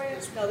 Victoria?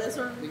 No, this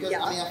one. because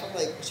Yeah. I mean I felt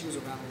like she was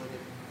around a little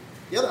bit more.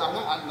 The other,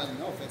 I'm like,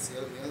 no offense, the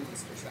other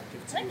one's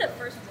attractive I too. think the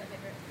first one's my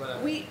favorite.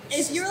 But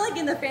If you're like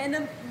in the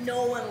fandom,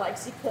 no one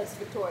likes Eclipse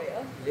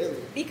Victoria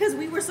really, because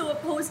we were so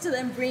opposed to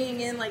them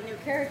bringing in like new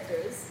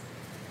characters.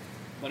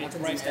 But it's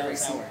happens priced in out every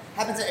sour. single,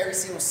 happens in every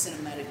single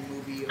cinematic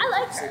movie. I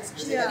like her.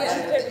 It's Yeah. like Yeah,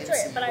 with the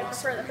Victoria, MCU but I also,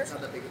 prefer the it's first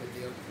not one. that big of a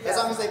deal. Yeah. As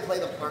long as they play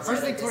the part.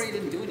 First right, Victoria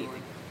it's- didn't do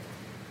anything.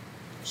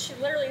 She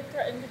literally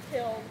threatened to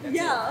kill. That's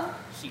Yeah. it.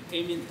 She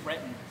came in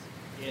threatened.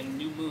 In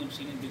New Moon,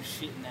 she didn't do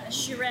shit in that And movie.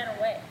 she ran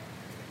away.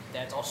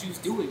 That's all she was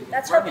doing.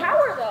 That's her running.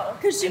 power, though.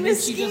 Because she And then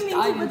was she just scheming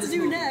died to in what to this do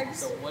movie. next.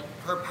 So what?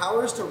 Her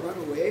power is to run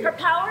away. Her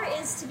power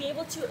is to be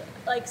able to,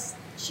 like,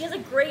 she has a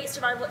great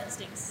survival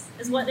instincts,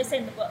 is what they say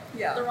in the book.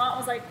 Yeah. Laurent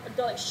was like,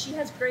 she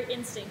has great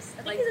instincts. I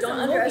think Like, this is don't in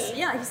the movie. underestimate.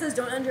 Yeah, he says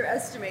don't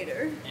underestimate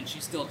her. And she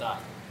still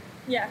died.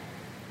 Yeah.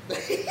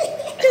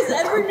 Because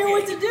Edward knew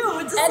what to do.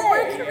 What to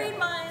Edward say. can read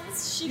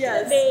minds, she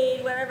Yes. can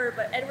evade, whatever,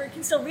 but Edward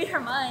can still read her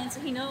mind, so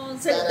he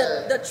knows. So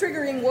the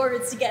triggering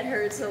words to get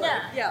her to like,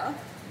 yeah.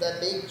 That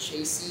big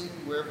chase scene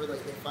wherever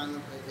like they find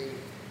them,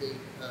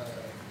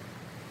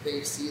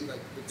 they see like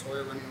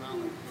Victoria running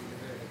around like on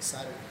their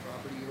side of the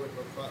property.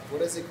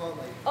 What is it called?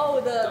 Like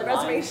Oh, the The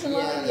reservation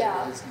line? line?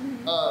 Yeah, Yeah. it is.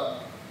 Mhm.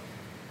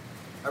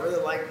 I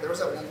really like. There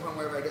was at one point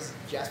where I guess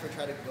Jasper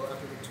tried to go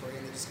after Victoria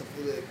and they just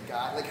completely like,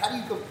 got. Like, how do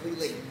you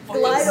completely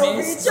Glide over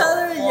missed each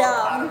other? fuck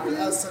Yeah. out of it?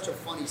 That was such a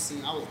funny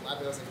scene. I was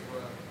laughing. I was like,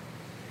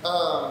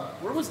 bro.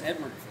 Where was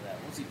Edward for that?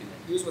 What was he doing?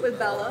 He was With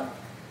Bella.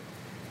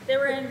 They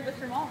were in with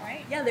her mom,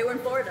 right? Yeah, they were in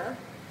Florida.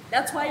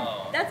 That's why.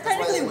 Oh. That's That's why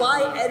technically they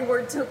why went.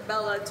 Edward took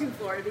Bella to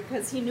Florida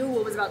because he knew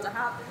what was about to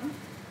happen.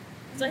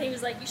 So he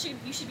was like,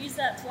 you should use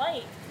that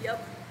flight.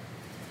 Yep.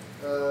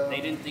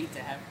 They didn't think to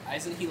have.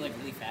 Isn't he like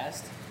really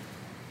fast?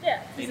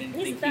 Yeah. They didn't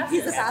he's think the he fastest.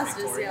 He's the could catch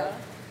fastest. Victoria?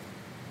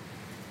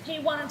 Yeah. He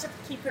wanted to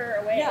keep her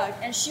away, Yeah.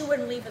 and she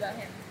wouldn't leave without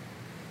him.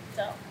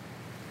 So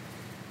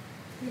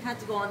He had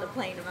to go on the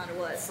plane no matter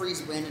what.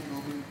 freeze Brandon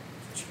moment.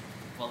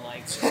 But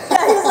like, Yeah,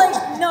 he's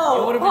like, it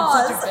no, would have been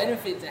such a pause.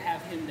 benefit to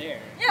have him there.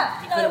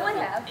 yeah, He no, it could've- would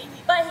have.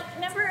 But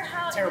remember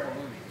how Terrible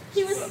movie.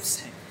 He That's was- what I'm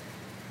saying.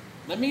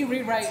 Let me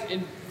rewrite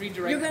and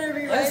redirect. You're gonna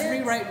rewrite Let's it?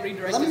 rewrite and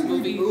redirect Let this me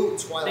movie.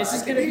 reboot Twilight. This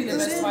is I gonna can be the reboot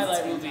best it?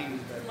 Twilight movie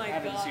Oh my out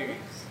of the God. series.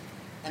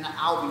 And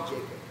I'll be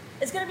Jacob.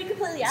 it's gonna be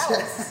completely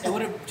Alice. It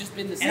would have just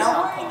been the same And I'm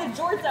outcome. wearing the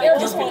Jorts It It'll could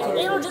just be be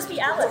Victoria. it'll just be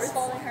Alice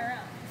following her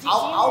around. Do you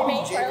I'll be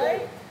remake Jacob.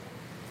 Twilight?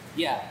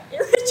 Yeah. It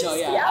would just So be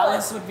yeah, Alice.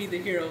 Alice would be the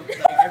hero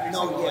like every No,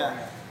 single yeah. one.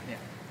 Yeah.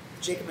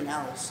 Jacob and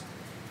Alice.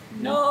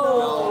 No.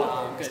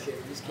 Oh, Just good.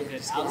 kidding, just kidding, Okay,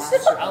 just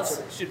kidding.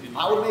 Alice should be.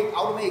 I would make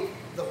I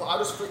would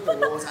just flip the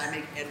roles. I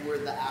make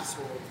Edward the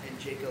asshole and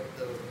Jacob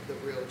the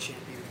real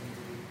champion of the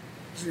movie.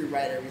 Just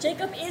rewrite everything.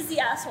 Jacob is the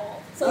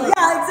asshole. So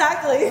Yeah,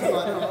 exactly.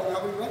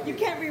 I'll rewrite You it.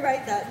 can't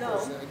rewrite that. Of No.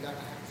 course, I have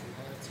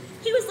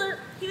to. he was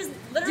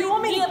literally you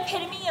want me the to-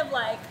 epitome of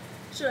like,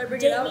 Should I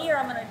bring it date up? me or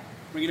I'm gonna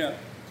Bring it up.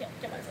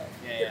 kill myself.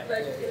 Yeah, yeah.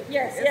 Like,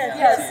 Yes, Yeah. yes, Yes,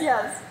 yes.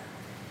 yes.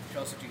 Show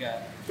us what you got.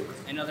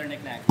 Another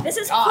knick-knack. This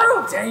is God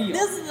proof. damn.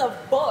 This is a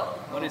book.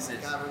 What is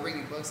this? God, we're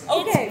bringing books.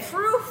 Okay. It's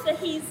proof that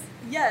he's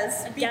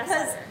Yes, A because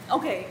gaslighter.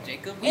 okay,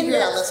 Jacob? We in hear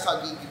that the- Let's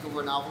Talk Geek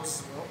over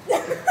novels as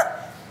well.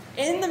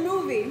 in the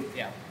movie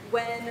Yeah.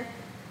 when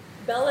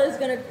Bella is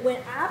when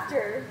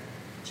after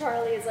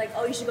Charlie is like,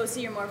 oh, you should go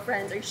see your more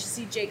friends, or you should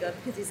see Jacob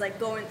because he's like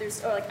going through,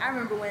 or like I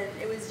remember when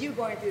it was you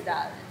going through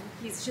that,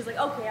 and she's like,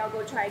 okay, I'll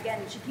go try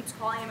again, and she keeps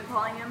calling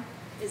him,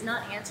 is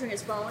not answering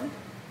his phone,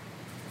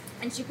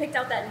 and she picked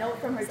out that note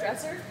from her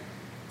dresser.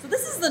 So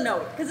this is the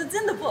note because it's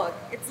in the book.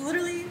 It's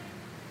literally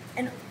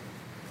an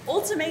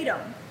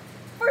ultimatum.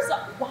 First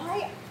off,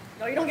 why?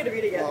 No, you don't get to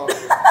read it yet. Oh,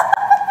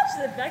 she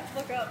said back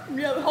the fuck up.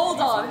 Yeah, hold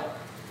on.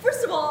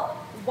 First of all,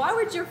 why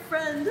would your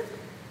friend?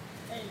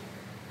 Hey.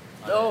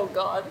 Oh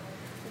God.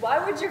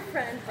 Why would your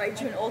friend write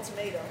you an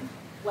ultimatum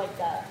like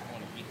that?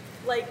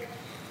 Like,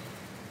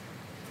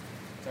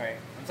 Sorry.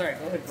 I'm sorry.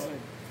 Go ahead.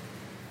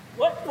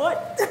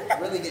 What?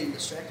 I'm really getting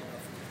distracted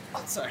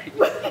off I'm sorry.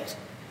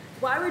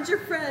 Why would your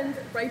friend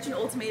write you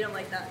an ultimatum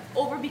like that?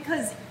 Over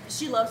because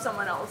she loves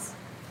someone else.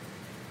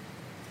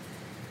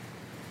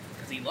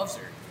 Because he loves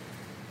her.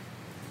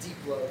 deep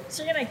love.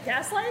 So you're gonna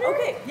gaslight her?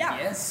 Okay, yeah.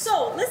 Yes.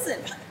 So, listen.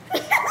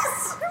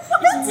 Yes.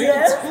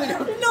 We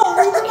don't- No,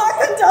 we do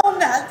not condone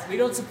that. We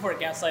don't support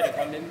gaslighting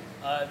women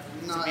to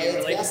be in a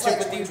relationship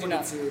with you. Do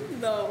not. 2022.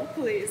 No,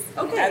 please.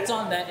 Okay. That's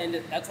on that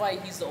end. That's why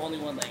he's the only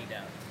one laying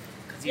down.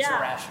 Because he's Yeah.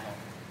 irrational.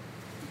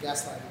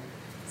 Gaslighting.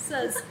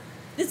 Says,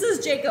 this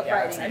is Jacob Yeah,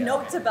 writing a okay.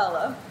 note to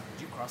Bella.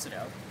 Did you cross it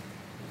out?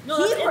 No,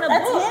 that's in the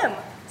that's book. him.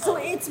 So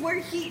it's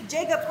where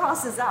Jacob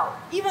crosses out.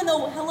 Even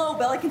though, hello,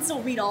 Bella can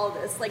still read all of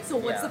this. Like, so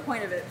what's Yeah. the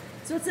point of it?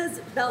 So it says,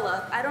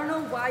 Bella, I don't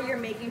know why you're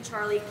making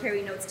Charlie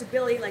carry notes to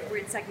Billy like we're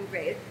in second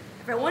grade.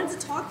 If I wanted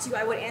to talk to you,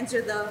 I would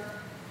answer the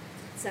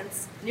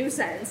new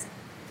sentence.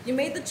 You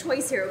made the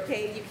choice here,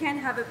 okay? You can't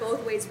have it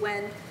both ways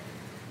when,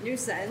 new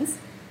sentence.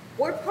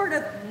 What part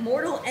of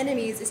mortal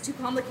enemies is too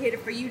complicated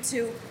for you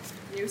to,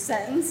 new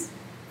sentence.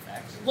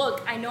 Facts.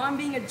 Look, I know I'm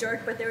being a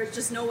jerk, but there is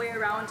just no way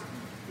around,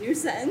 new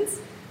sentence.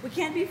 We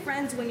can't be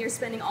friends when you're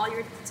spending all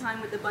your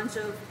time with a bunch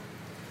of.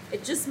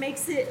 It just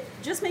makes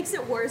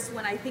it worse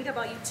when I think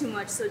about you too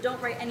much. So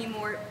don't write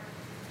anymore.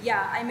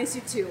 Yeah, I miss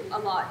you too a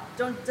lot.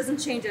 Doesn't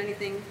change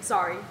anything.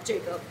 Sorry,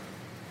 Jacob.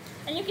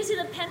 And you can see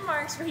the pen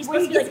marks where he's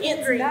Where supposed he to be like gets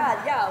angry. mad,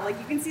 yeah. Like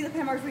you can see the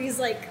pen marks where he's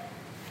like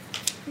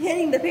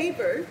hitting the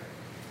paper.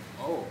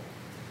 Oh.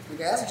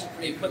 Okay, that's actually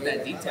pretty They put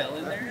that creative. I detail like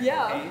in that. there?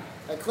 Yeah. Okay.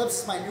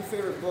 Eclipse is my new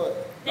favorite book.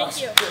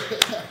 Thank you.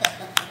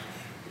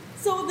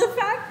 So the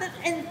fact that,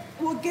 and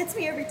what gets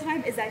me every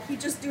time is that he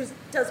just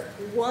does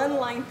one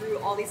line through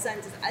all these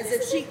sentences as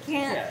if she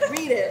can't Yeah.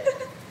 read it.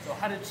 So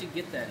how did she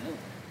get that note?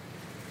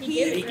 He Did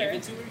gave he it give her.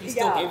 it to her? He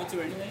still Yeah. gave it to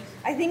her anyways?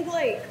 I think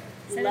like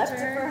Sent it left to it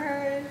her? for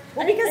her.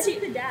 Well, I think because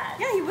the dad.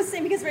 yeah, he was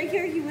saying, because right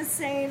here he was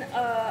saying,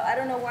 I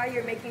don't know why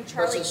you're making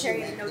Charlie But so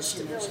carry did notes she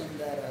to Billy. mention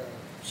that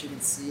she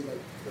can see like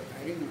the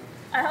writing?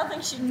 I don't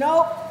think she.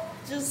 Nope,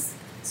 just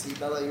See,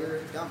 Bella, you're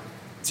dumb.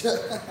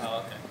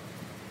 Oh, okay.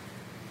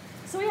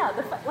 so yeah,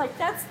 like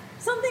that's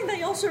something that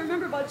you also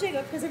remember about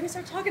Jacob, because if we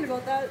start talking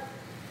about that,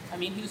 I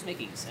mean, he was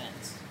making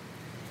sense.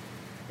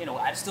 You know,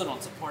 I still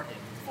don't support him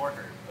for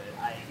her,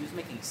 but he was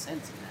making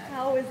sense in that.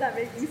 how is that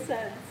making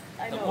sense?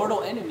 I The know.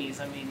 mortal enemies,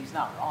 I mean, he's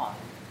not wrong.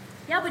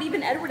 Yeah, but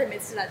even Edward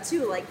admits to that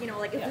too. Like, you know,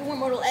 like if Yeah. we were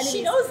mortal enemies,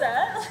 She knows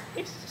that.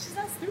 She's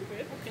not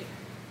stupid. Okay.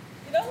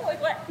 You know, like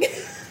what?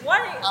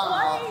 Why?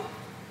 Why?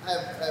 I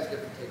have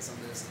different takes on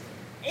this.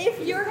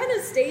 if you're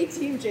gonna stay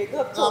Team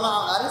Jacob, No,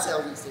 I didn't say I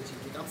was going to stay cheap.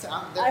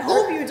 I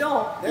hope you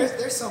don't.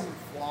 There's some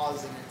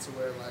flaws in it to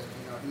where, like,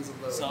 you know, he's a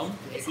little. Some?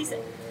 Is he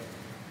saying-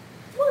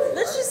 Well,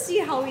 let's just see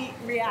how he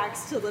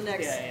reacts to the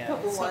next Yeah,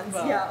 couple let's talk ones.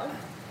 about-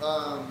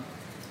 Yeah.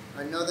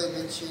 I know they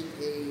mentioned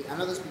I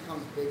know this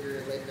becomes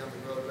bigger later down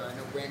the road, but I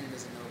know Brandon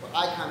doesn't know, but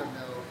I kind of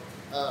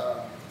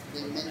know.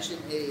 They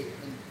mentioned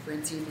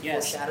imprinting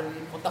Yes.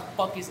 foreshadowing. What the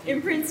fuck is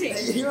Imprinting.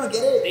 You don't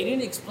get it? They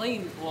didn't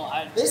explain. Well,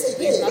 They say it's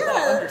did. not that I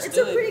Yeah, understood.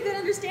 it's a pretty good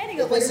understanding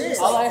of what it is.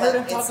 All All I heard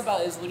him It's- talk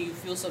about is when you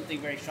feel something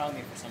very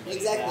strongly for somebody.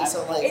 Exactly, I- so,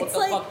 like- what It's the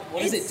like- fuck?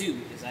 What does it it's- do?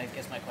 Is I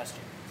guess my question.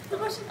 The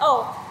question.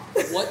 Oh,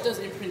 What does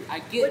imprint? I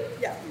get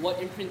What- yeah. what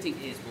imprinting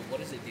is, but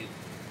what does it do?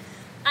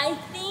 I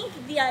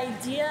think the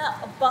idea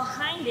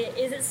behind it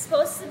is it's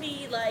supposed to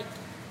be like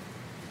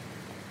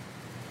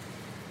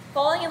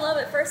falling in love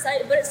at first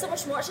sight, but it's so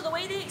much more. So the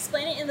way they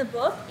explain it in the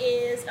book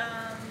is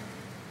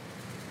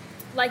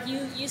like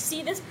you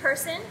see this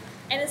person,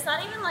 and it's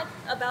not even like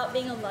about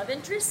being a love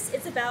interest.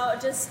 It's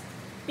about just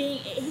being.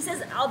 He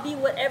says, "I'll be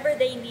whatever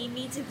they need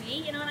me to be."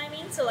 You know what I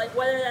mean? So like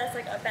whether that's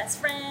like a best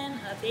friend,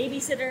 a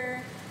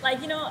babysitter,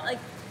 like like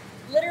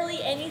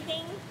literally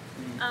anything.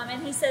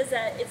 And he says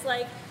that it's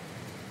like.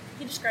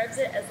 He describes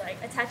it as like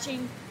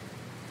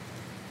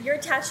you're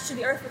attached to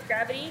the earth with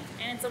gravity,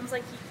 and it's almost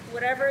like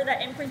whoever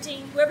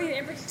you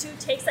imprinted to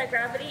takes that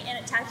gravity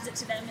and attaches it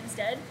to them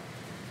instead.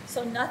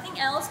 So nothing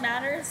else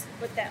matters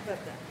but them.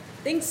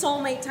 think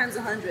soulmate times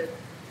 100.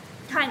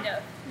 Kind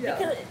of. Yeah.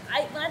 Because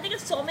when I think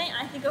of soulmate,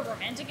 I think of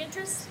romantic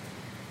interest.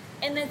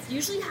 And that's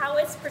usually how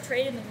it's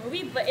portrayed in the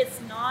movie, but it's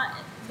not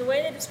the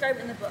way they describe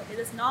it in the book. It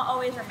is not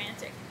always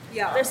romantic.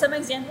 Yeah. There's some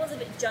examples of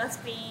it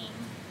just being,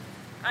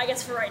 I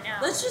guess for right now.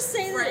 Let's just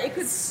say that it friends.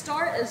 could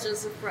start as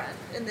just a friend,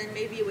 and then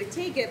maybe it would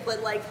take it,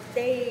 but like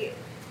they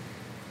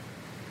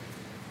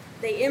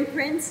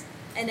imprint,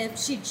 and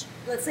if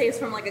let's say it's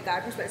from like a guy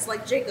perspective, it's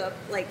like Jacob,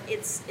 like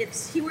if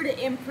he were to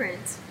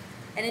imprint,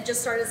 and it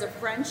just started as a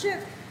friendship,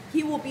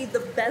 he will be the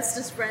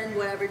bestest friend,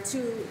 whatever,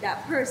 to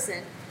that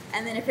person,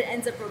 and then if it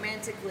ends up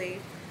romantically,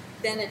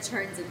 then it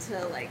turns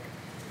into like.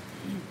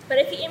 But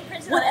if he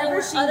imprints it on Whatever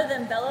anyone she- other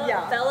than Bella,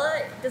 yeah.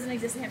 Bella doesn't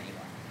exist to him anymore.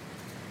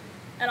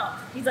 At all.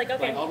 He's like,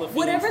 okay, Like all the feelings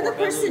whatever for the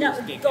Bella person-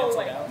 just get go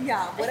canceled away. out.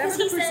 Yeah, whatever the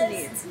Because he person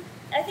says- needs.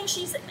 I think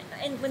she's,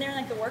 and when they're in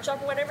like the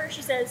workshop or whatever,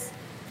 she says,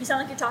 you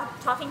sound like you're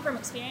talking from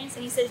experience,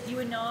 and he says, you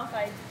would know if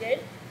I did.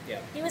 Yeah.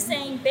 He was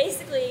saying,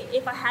 basically,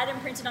 if I had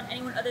imprinted on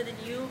anyone other than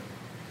you,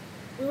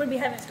 we wouldn't be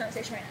having this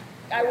conversation right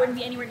now. I wouldn't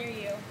be anywhere near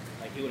you.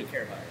 Like he wouldn't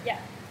care about it. Yeah.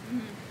 Mm-hmm.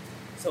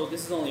 So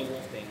this is only a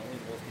wolf thing. Only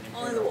wolf can imprint.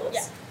 Only the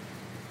wolves.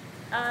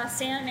 Yeah.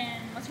 Sam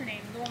and what's her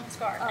name? The one with the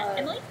scar.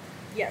 Emily?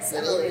 Yes, They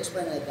Emily. didn't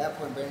explain it at that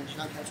point, Brandon. Did you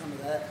not catch on to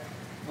that?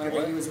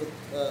 Whenever he was with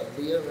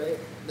Leah, right?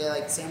 They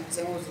like Sam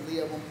was with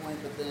Leah at one point,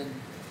 but then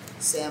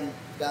Sam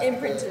got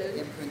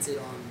imprinted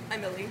on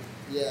Emily.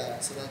 Yeah,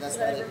 so that's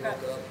why they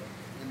broke up,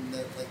 and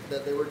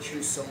that they were true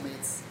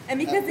soulmates. And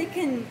because they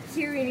can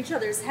hear in each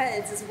other's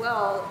heads as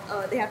well,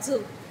 they have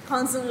to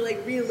constantly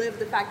like relive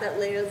the fact that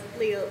Leah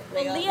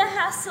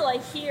has to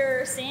like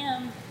hear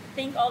Sam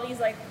think all these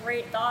like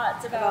great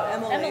thoughts about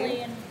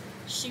Emily, and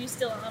she's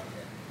still in love with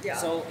him. Yeah.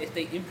 So if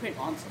they imprint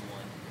on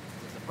someone,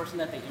 does the person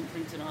that they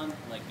imprinted on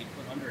like be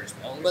put under a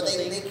spell or but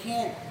something? they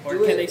can't. Or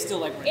can they still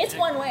like reject? It's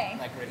one way.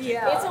 Like reject?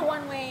 Yeah. It's a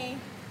one-way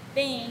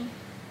thing.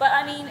 But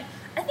I mean,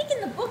 I think in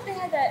the book they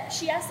had that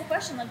she asked the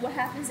question like, what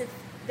happens if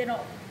they're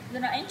not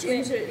into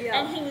it? Yeah.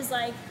 And he was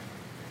like,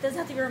 doesn't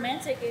have to be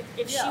romantic.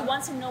 If she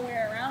wants him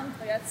nowhere around,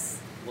 like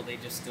that's. Will they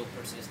just still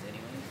persist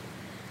anyways?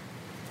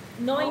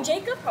 Knowing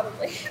Jacob,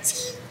 probably.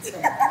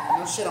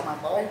 No shit on my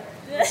boy.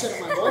 No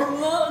shit on my boy.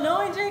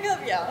 Knowing Jacob,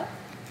 yeah.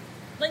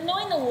 Like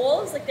knowing the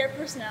wolves, like their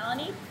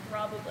personality,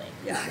 probably.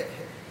 Yeah.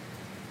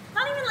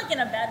 Not even like in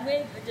a bad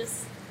way, but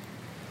just,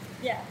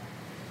 yeah.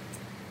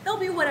 They'll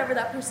be whatever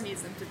that person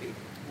needs them to be.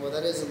 Well,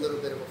 that is a little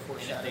bit of a And if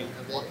foreshadowing they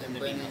of it. want them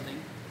to be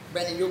nothing?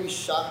 Brandon, you'll be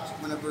shocked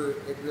whenever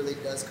it really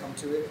does come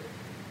to it.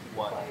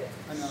 What?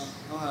 I know.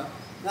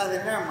 No,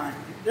 then never mind.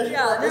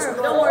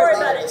 Don't worry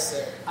about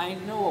it. I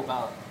know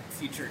about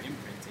future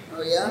imprinting.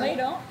 Oh yeah? No, you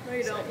don't. No,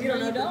 you don't. You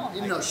don't.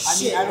 You know I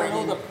shit. mean, I don't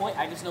Brandon. know the point.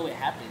 I just know it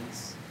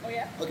happens. Oh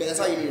yeah. Okay, that's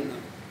all you need to know.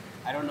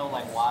 I don't know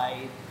like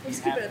why Let's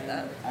it keep it at happened.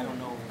 that. I don't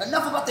know.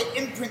 Enough about the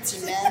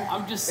imprinting, man.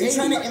 I'm just Are you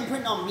saying. trying to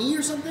imprint on me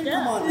or something?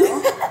 Yeah. Come on,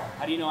 bro.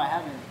 How do you know I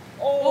haven't?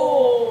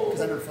 Oh.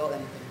 Because I never felt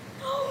anything.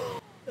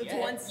 That's Yeah.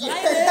 one-sided.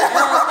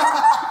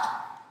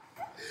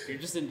 You're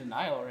just in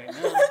denial right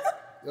now.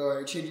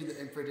 Alright, changing the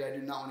imprinting. I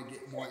do not want to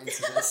get more into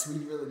this.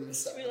 We really need to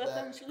stop Should we with let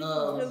them? that. Should we leave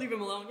We'll leave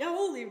him alone. Yeah,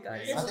 we'll leave,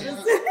 guys. I think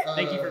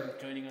Thank you for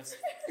joining us.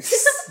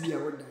 Yeah,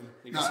 we're done.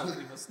 Leave No,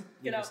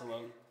 us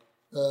alone.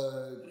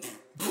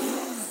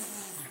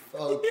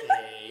 Okay.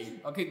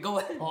 Okay, go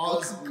ahead.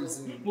 Pause.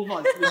 Resume. Move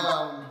on.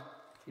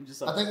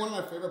 I think one of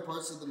my favorite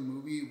parts of the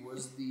movie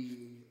was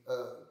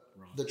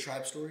the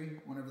tribe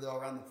story. Whenever they're all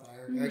around the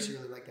fire, I actually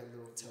really like that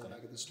little tell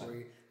back of the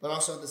story. But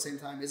also at the same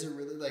time, is it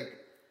really like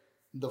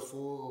the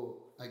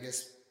full? I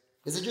guess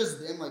is it just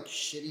them like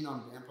shitting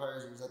on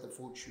vampires, or is that the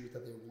full truth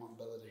that they want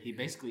Bella to hear? He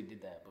basically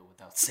did that, but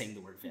without saying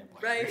the word vampire.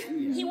 Right.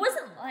 Yeah. He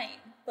wasn't lying,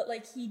 but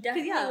like he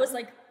definitely was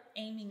like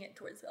aiming it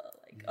towards Bella.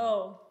 Like,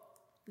 oh,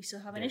 we still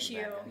have an There's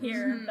issue that.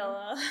 here,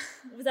 Bella,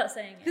 without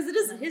saying it. Because it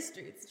is a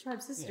history. It's the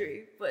tribe's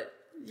history. But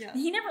yeah.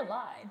 He never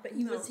lied, but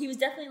he was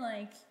definitely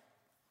like,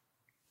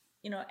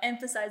 you know,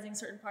 emphasizing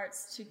certain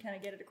parts to kind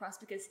of get it across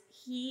because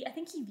I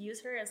think he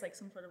views her as like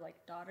some sort of like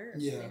daughter or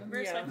family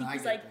member. So I think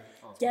he's like,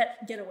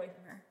 get away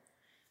from her.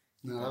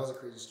 No, that was a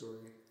crazy story.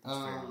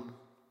 I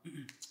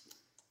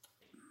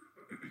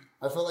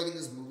felt like in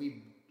this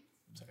movie,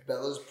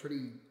 Bella's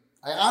pretty.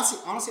 I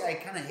honestly, I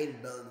kind of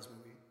hated Bella in this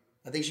movie.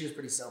 I think she was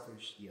pretty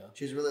selfish. Yeah.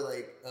 She was really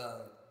like,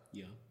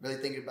 Yeah. really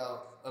thinking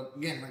about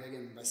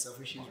again by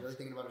selfish. She was really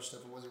thinking about her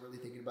stuff and wasn't really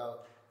thinking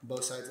about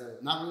both sides.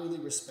 Not really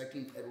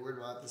respecting Edward,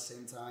 while at the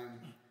same time,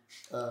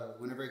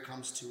 whenever it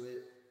comes to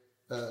it,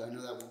 I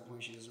know that at one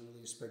point she doesn't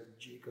really respect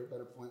Jacob.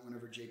 At a point,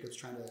 whenever Jacob's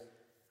trying to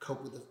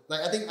cope with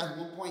I think at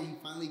one point he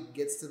finally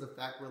gets to the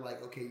fact where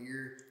like, okay,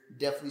 you're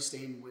definitely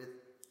staying with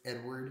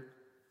Edward,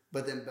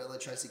 but then Bella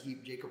tries to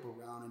keep Jacob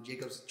around, and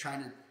Jacob's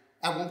trying to.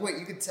 At one point,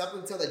 you could tell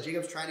that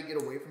Jacob's trying to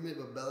get away from it,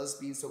 but Bella's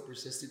being so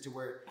persistent to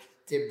where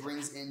it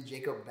brings in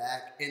Jacob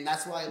back, and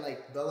that's why,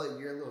 like, Bella,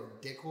 you're a little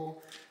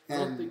dickhole.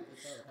 And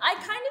I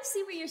kind of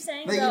see what you're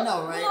saying. but you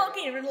know, right? Well,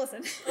 okay,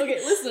 listen. Okay,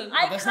 listen.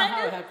 That's not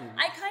how it happened.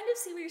 I kind of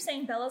see what you're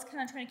saying. Bella's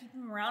kind of trying to keep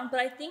him around, but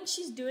I think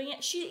she's doing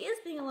it. She is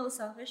being a little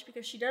selfish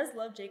because she does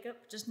love Jacob,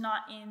 just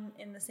not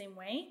in the same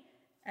way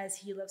as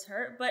he loves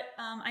her. But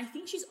I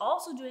think she's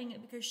also doing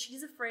it because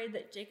she's afraid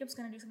that Jacob's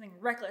going to do something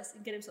reckless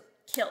and get himself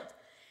killed.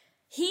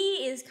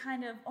 He is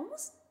kind of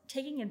almost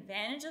taking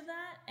advantage of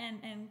that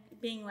and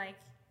being like,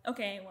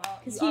 okay, well,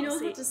 Because he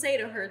knows what to say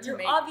to her.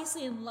 You're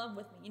obviously in love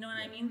with me, you know what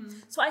I mean? Mm-hmm.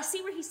 So I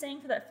see what he's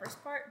saying for that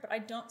first part, but I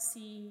don't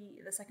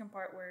see the second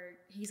part where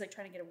he's like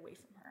trying to get away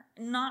from her.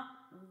 Not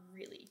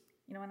really,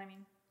 you know what I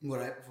mean?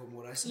 From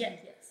what I said?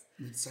 Yes.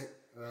 It's like,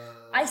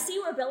 I see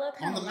where Bella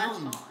kind of latched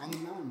on. On the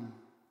mountain.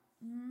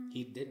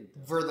 He didn't.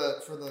 Though.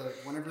 For the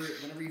whenever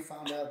he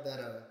found out that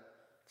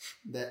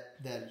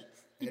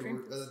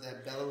Edward,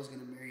 that Bella was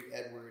gonna marry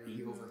Edward, and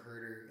he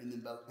overheard her, and then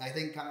Bella, I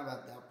think kind of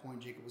at that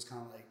point Jacob was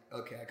kind of like,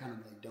 okay, I kind of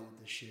like done with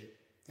this shit,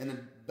 and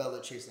then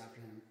Bella chased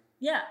after him.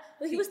 Yeah,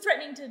 but he was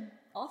threatening to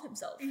off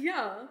himself.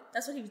 Yeah,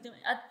 that's what he was doing.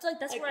 I feel like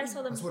that's where I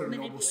saw the That's what a noble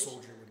manipulation.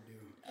 soldier would do.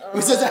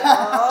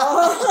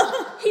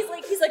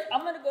 He's like,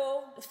 I'm gonna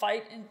go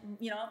fight and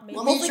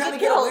maybe he's trying to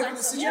get away from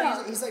the situation.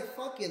 Yeah. He's like,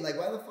 fuck it, like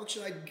why the fuck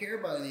should I care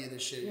about any of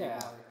this shit?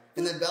 Yeah.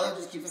 And then Bella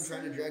just keeps on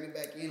trying to drag him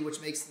back in, which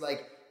makes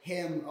like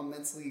him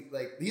immensely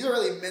like he's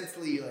already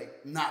mentally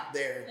like not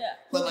there. Yeah.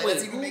 But like Wait,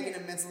 that's even making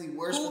him mentally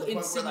worse who for the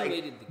point where like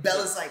insinuated the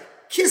Bella's kiss?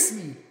 like, kiss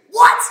me.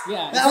 What?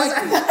 Yeah, And I was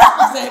exactly. like,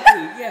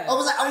 Exactly. Yeah.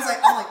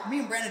 I'm like, me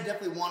and Brandon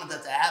definitely wanted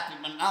that to happen,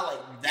 but not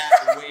like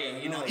that way,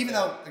 you know. Like Even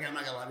that. though, again, I'm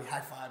not gonna lie, we high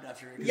fived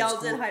after it. Y'all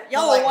was did cool. high. But,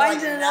 Y'all like, were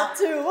winding it now- up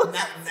too.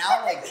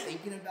 Now, like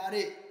thinking about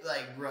it,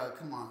 like, bro,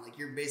 come on, like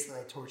you're basically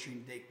like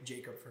torturing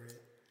Jacob for it.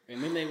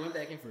 And then they went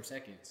back in for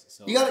seconds.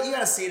 So You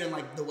gotta see it in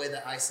like the way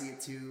that I see it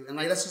too, and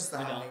like that's just the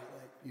I how, don't. like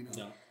you know.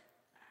 No.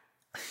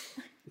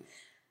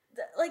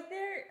 Like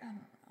they're. I don't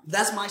know.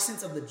 That's my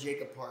sense of the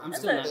Jacob part. I'm The-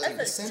 still not the, seeing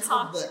the it. sense of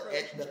Toxic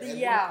the Edward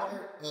Yeah.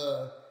 part.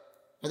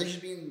 I think she's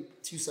being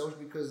too selfish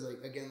because,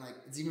 like, again, like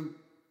it's even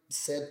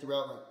said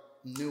throughout like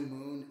New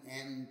Moon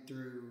and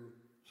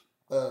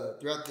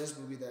throughout this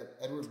movie that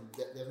Edward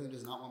definitely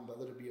does not want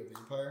Bella to be a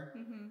vampire.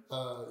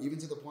 Even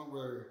to the point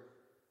where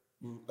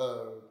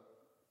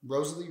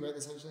Rosalie, right?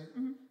 That's how you say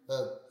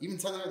it. Even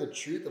telling her the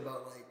truth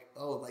about like,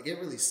 oh, like it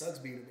really sucks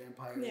being a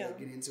vampire. Yeah. Like,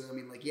 getting into it. I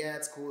mean, like, yeah,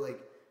 it's cool.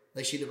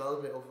 Like she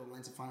developed it over the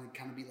lens to finally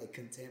kind of be like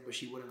content, but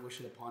she wouldn't wish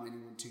it upon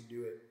anyone to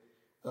do it.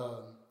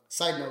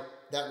 Side note,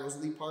 that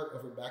Rosalie part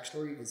of her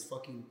backstory is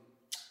fucking.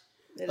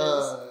 It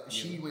is.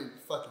 She went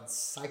fucking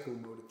psycho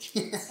mode at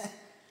the end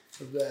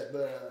of that,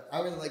 but I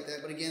really like that.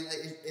 But again,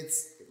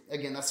 it's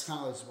that's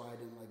kind of why I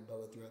didn't like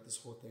Bella throughout this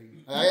whole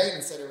thing. I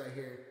even said it right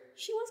here.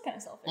 She was kind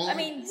of selfish. Only- I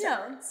mean,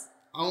 Yeah.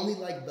 I only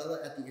like Bella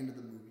at the end of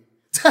the movie.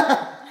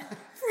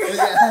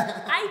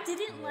 I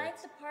didn't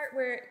like the part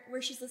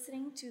where she's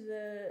listening to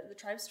the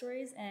tribe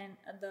stories and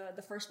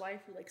the first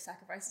wife who like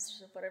sacrifices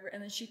herself, whatever,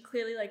 and then she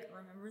clearly like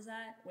remembers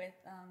that with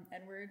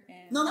Edward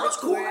and No, that was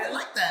cool. I Victoria.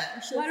 like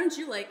that. Why don't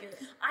you like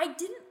it? I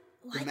didn't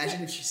like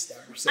Imagine it. if she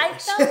stabbed I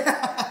herself. felt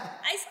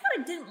I thought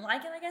I didn't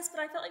like it, I guess, but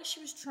I felt like she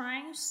was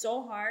trying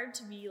so hard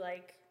to be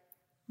like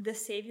the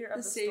savior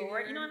of the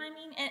story. You know what I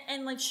mean?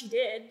 And like she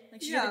did,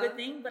 like she did a good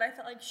thing, but I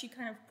felt like she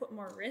kind of put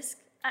more risk.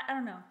 I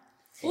don't know.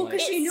 Well,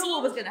 because It she knew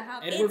what was seemed- gonna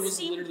happen. Edward It was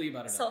seemed literally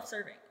about to die.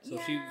 self-serving. So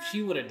Yeah.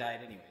 she would have died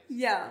anyways.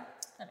 Yeah.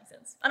 That makes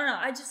sense. I don't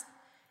know.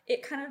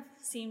 It kind of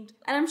seemed.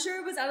 And I'm sure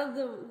it was out of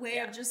the way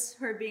of just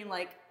her being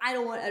like, I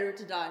don't want Edward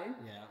to die.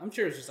 Yeah, I'm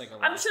sure it's just like a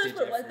I'm sure that's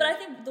what it was, effort. but I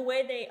think the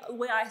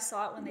way I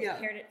saw it when they Yeah.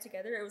 paired it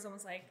together, it was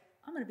almost like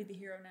I'm gonna be the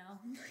hero now.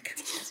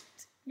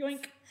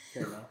 Yoink.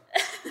 Fair enough.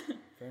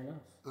 Fair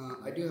enough.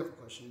 I do have a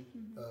question.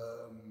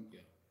 Yeah.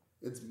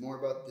 It's more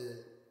about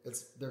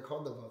they're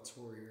called the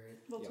Volturi,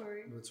 right?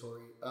 Volturi.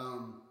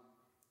 Volturi.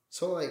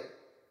 So like,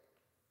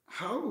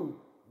 how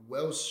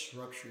well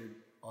structured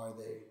are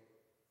they?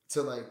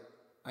 So like,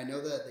 I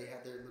know that they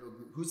have their little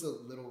group. Who's the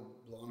little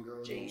blonde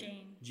girl?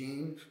 Jane.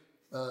 Jane.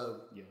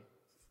 Yeah.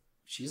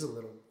 She's a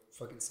little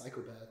fucking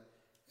psychopath.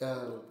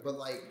 But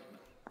like,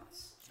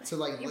 to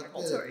like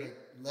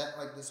let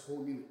like this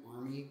whole new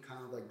army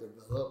kind of like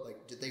develop.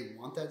 Like, did they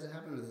want that to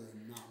happen, or did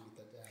they not want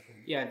that to happen?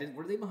 Yeah,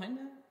 were they behind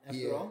that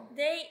after all?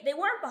 They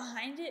weren't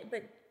behind it,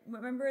 but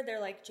remember they're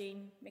like,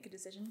 Jane, make a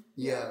decision.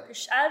 Yeah.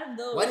 'Cause out of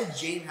those, Why did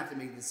Jane have to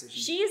make a decision?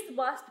 she is the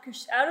boss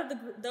because out of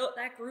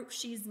that group,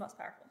 she's the most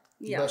powerful.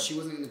 Yeah. But she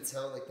wasn't going to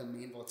tell like the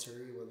main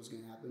Volturi what was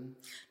going to happen.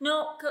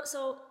 No,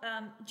 so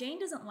Jane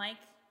doesn't like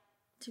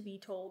to be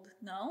told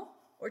no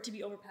or to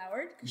be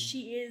overpowered because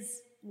she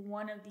is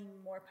one of the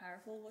more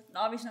powerful.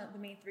 Obviously, not the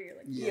main three are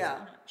like Yeah.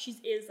 you know, she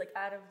is like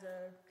out of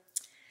the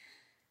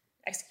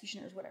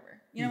executioners,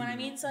 whatever. You know what I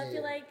mean? So I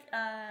feel like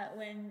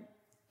when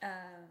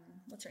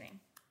what's her name,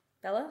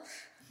 Bella.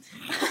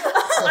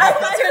 I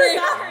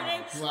forgot her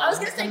name. Wow. I was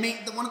gonna say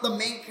one of the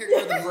main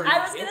characters of the movie. I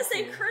was gonna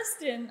say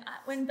Kristen.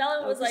 When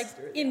Bella was like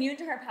immune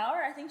to her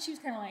power, I think she was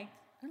kind of like,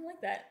 I don't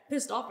like that.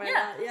 Pissed off by Yeah.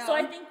 that. Yeah. So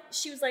I think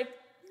she was like,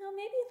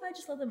 maybe if I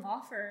just let them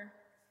offer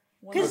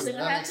one 'Cause thing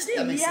I have to do.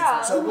 That makes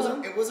Yeah. sense. So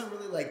it wasn't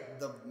really like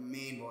the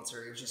main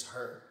Volturi. It was just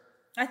her.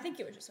 I think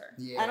it was just her.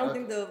 Yeah. I don't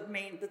think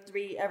the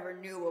three ever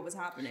knew what was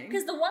happening.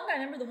 Because the one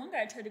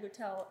guy tried to go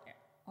tell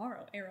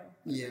Arrow.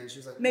 Yeah, she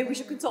was like, Maybe we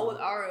should consult with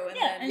Aro and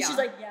Yeah, then and she's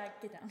like, yeah,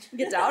 get down.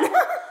 get down.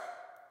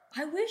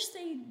 I wish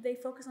they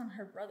focus on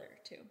her brother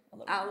too a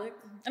little Alec.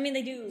 bit. I mean,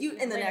 they do. You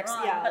in the later next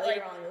on, but like,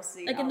 later on you'll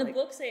see. like in the Alec.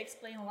 books, they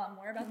explain a lot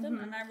more about them,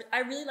 and I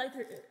really like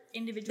their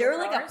individual. They're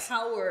like a powers.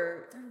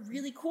 power They're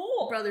really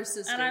cool, brother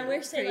sister. and I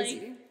wish they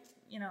crazy.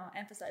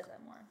 emphasize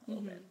that more a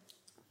little bit.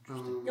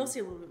 You'll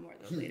see a little bit more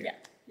though later.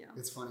 Yeah.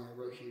 It's funny. I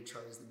wrote here,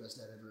 Charlie's the best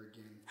dad ever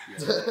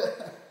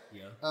again.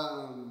 Yeah.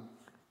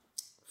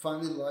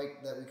 Finally,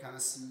 like that we kind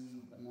of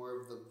see more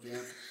of the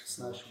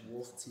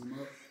vamp/wolf team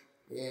up,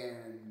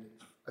 and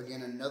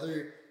again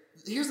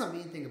here's the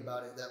main thing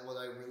about it that what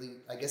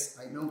I guess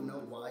I don't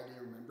know why I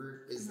didn't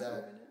remember is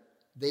that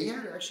they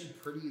had actually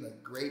pretty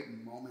like great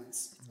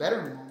moments,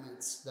 better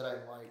moments that I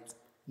liked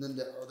than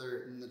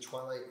the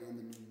Twilight and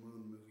the New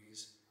Moon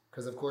movies,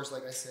 because of course,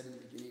 like I said in the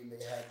beginning,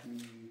 they had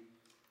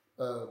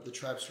the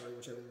tribe story,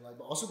 which I really liked,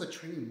 but also the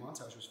training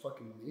montage was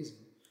fucking amazing.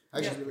 I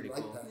actually really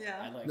liked that. Yeah.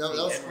 I like No,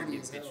 that was Edward funny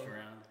getting as hell. pitched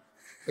around.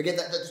 Again,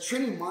 the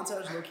training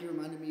montage low-key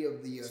reminded me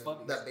of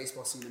funny. that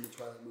baseball scene in the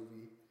Twilight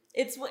movie.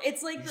 It's like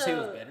Did you say it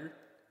was better?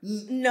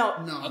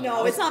 No, No.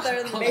 no, it's not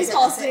better than the Okay.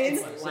 baseball It's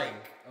scenes.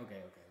 like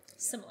Okay.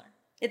 Similar.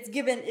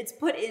 it's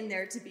put in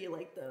there to be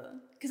like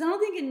because I don't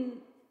think in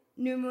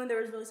New Moon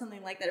there was really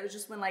something like that. It was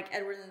just when like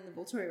Edward and the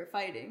Volturi were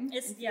fighting.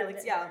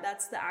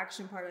 That's the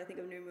action part I think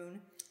of New Moon.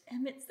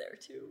 Emmett's there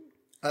too.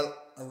 I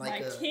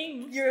like my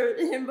king. You're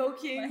himbo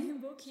king. My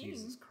himbo king.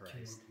 Jesus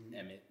Christ,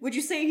 Emmett. Would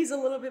you say he's a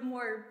little bit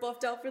more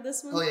buffed out for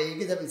this one? Oh yeah, you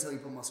can definitely tell he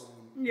put muscle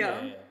on.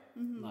 Yeah.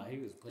 Mm-hmm. Nah, he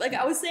was like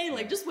I was saying,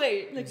 like just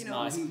wait, like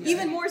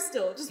even more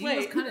still, just wait. He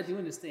was kind of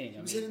doing his thing.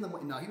 He was in the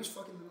he was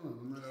fucking doing.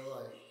 I'm not gonna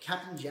lie.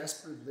 Captain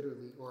Jasper,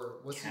 literally, or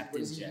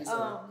Captain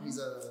Jasper? He's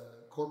a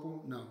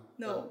corporal.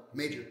 No.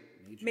 Major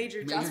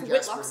Jasper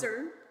Whitlock,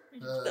 sir.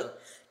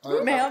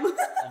 Ma'am. Of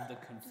the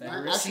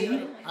Confederacy.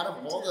 Actually, out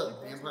of all the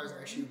vampires,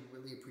 I actually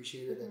really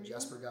appreciated that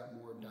Jasper got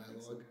more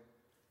dialogue.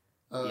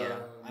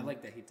 I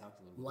like that he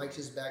talked a little bit. Liked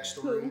his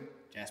backstory. Who?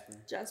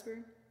 Jasper.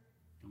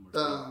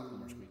 Um, no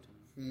more screen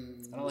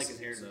time. I don't like his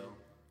hair though.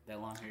 That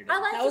long hair. I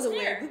like that was a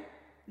wig.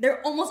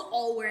 They're almost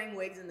all wearing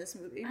wigs in this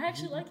movie. I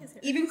actually like his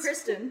hair. Even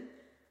Kristen.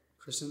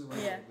 Kristen,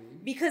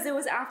 because it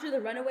was after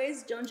the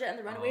Runaways, Joan Jett and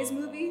the Runaways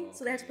movie,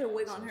 so they had to put a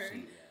wig on her.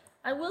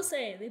 I will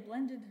say they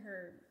blended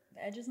the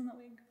edges on the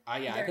wig. I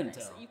couldn't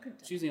tell. You couldn't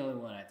tell. She was the only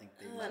one I think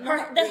they.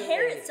 The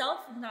hair itself,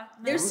 not.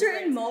 There's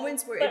certain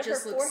moments where it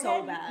just looks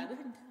so bad. You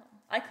couldn't tell.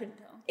 I couldn't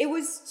tell. It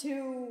was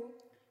too.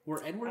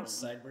 Were Edward's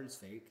sideburns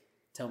fake?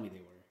 Tell me they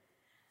were.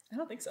 I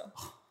don't think so.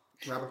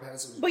 Robert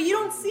Pattinson. But you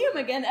don't see him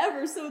again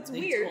ever, so it's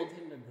weird. Told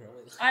him to grow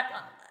it.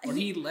 Or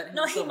he let him.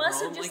 No, he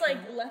must have just like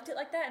left it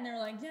like that, and they were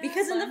like, yeah.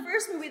 Because in the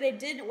first movie they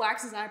did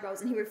wax his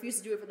eyebrows, and he refused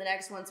to do it for the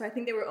next one. So I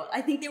think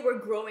they were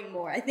growing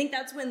more. I think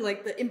that's when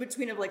like the in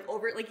between of like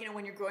over like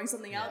when you're growing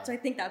something out. So I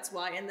think that's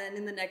why. And then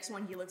in the next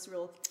one he looks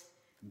real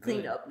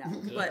cleaned up now.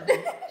 But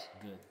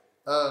good.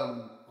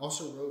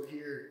 Also wrote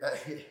here.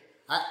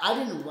 I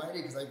didn't write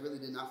it because I really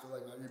did not feel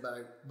like writing it,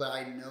 but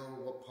I know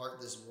what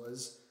part this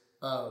was.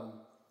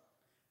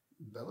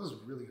 Bella's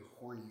really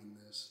horny in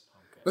this.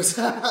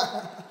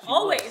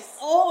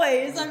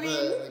 Always. I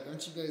mean, like,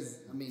 aren't you guys?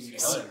 I mean,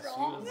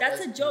 that's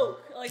a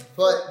joke. Like,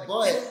 but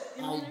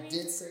I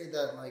did say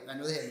that. Like, I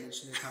know they had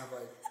mentioned it, kind of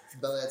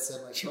like Bella had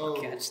said, like,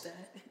 catch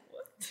that.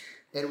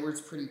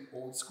 Edward's pretty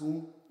old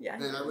school. Yeah,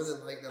 and I really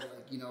like that.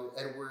 Like,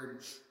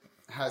 Edward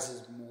has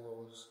his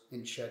morals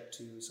in check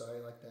too, so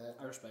I like that.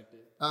 I respect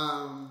it.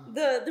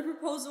 The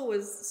proposal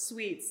was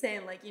sweet,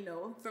 saying like,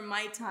 from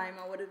my time,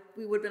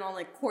 we would have been on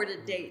like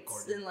courted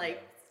dates and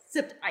like.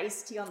 Sipped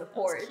iced tea on the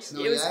porch.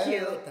 No, it was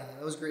cute. I like that.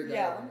 That was great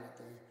dialogue right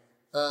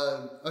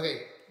there.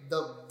 Okay,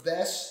 the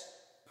best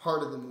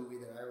part of the movie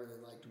that I really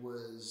liked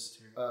was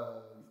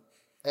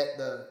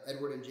the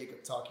Edward and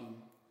Jacob talking.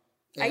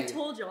 And I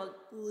told y'all,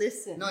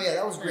 listen. No, yeah,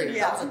 that was great.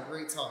 Yeah. That was a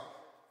great talk.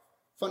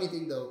 Funny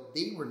thing though,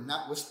 they were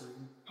not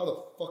whispering. How the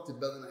fuck did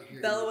Bella not hear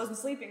it? Bella wasn't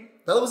sleeping.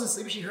 Bella wasn't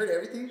sleeping. She heard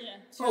everything. Yeah.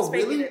 She was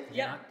faking really? it.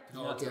 Yeah.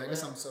 Oh, okay. I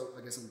guess I'm.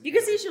 You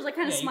could see she was like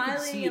kind of smiling. You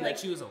could see and, that like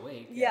she was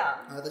awake. Yeah.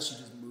 I thought she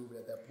just moved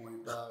at that point.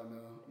 Oh no.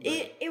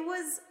 It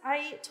was.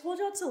 I told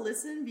y'all to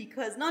listen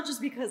because not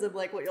just because of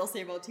like what y'all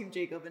say about Team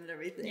Jacob and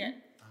everything. Yeah.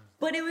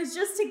 But it was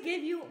just to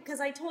give you because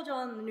I told y'all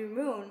on the New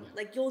Moon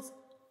like you'll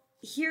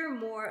hear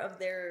more of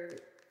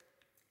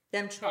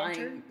them trying.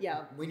 Banter?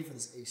 Yeah. I'm waiting for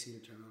this AC to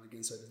turn on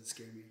again so it doesn't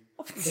scare me.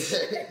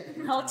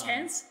 How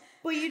tense.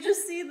 But you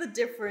just see the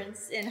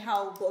difference in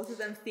how both of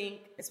them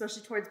think,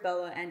 especially towards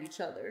Bella and each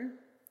other.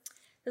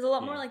 There's a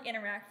lot more like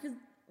interact because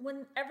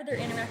whenever they're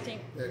interacting,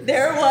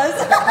 there it was.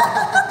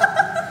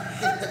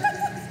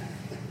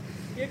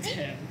 You're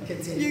good.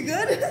 Continue. You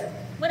good?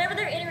 Whenever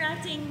they're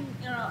interacting,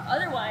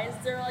 otherwise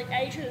they're like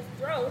at each other's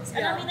throats, and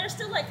Yeah. I mean they're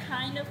still like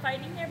kind of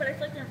fighting there, but I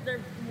feel like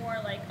they're more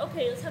like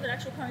okay, let's have an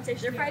actual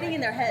conversation. They're fighting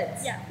in their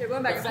heads. Yeah. They're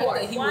going back The and fact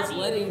forth. that he Why was do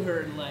you- letting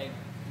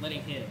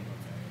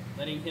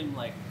him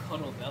like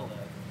cuddle Bella.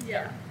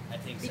 Yeah. I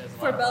think says a lot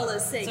For about-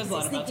 Bella's sake, says a he's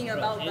lot thinking his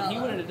about brother. Bella. If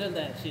he wouldn't have done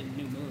that shit in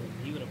New Moon,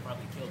 he would have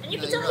probably killed him. And you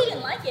No, can you're tell he right.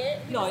 didn't like it.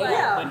 He No, was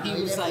yeah, like, but he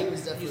No, was definitely like,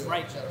 was definitely he's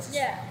like right. jealous.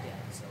 Yeah.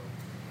 So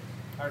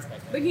I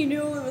respect that. But he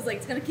knew it was like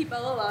it's gonna keep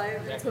Bella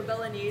alive. That's what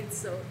Bella needs.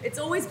 So it's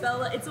always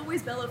Bella. It's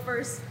always Bella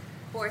first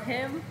for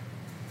him.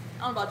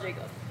 I don't know about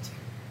Jacob.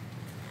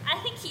 I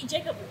think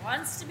Jacob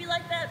wants to be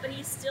like that, but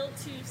he's still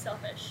too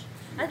selfish.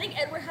 I think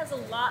Edward has a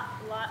lot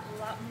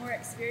more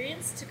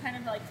experience to kind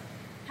of like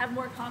have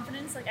more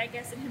confidence, like I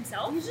guess, in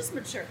himself. He's just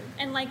mature.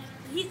 And like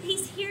he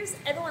hears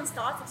everyone's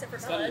thoughts except for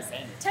He's got an Bella's.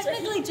 advantage.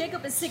 Technically,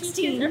 Jacob is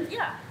 16.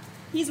 Yeah.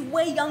 He's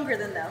way younger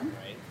than them.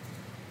 Right?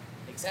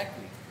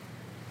 Exactly.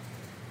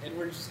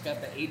 Edward's just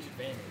got the age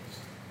advantage.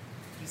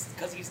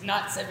 Because he's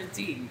not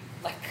 17,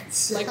 like we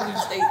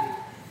stated.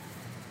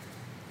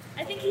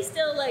 I think he's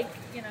still like,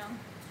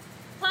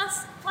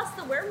 plus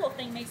the werewolf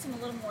thing makes him a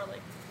little more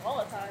like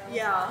volatile.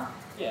 Yeah.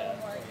 A little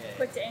more like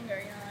quick to anger,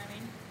 you know what I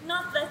mean?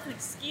 Not that that's an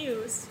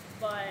excuse,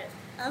 but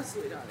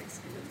Absolutely not an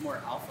excuse.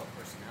 More alpha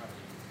personality.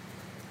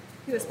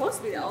 He was supposed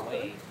to be the In a alpha.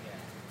 way,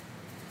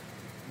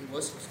 He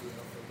was supposed to be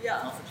alpha.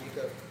 Yeah. Alpha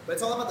Jacob. But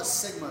it's all about the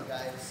Sigma,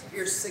 guys. If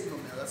you're a Sigma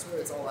male, that's what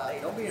it's all about.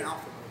 Don't be an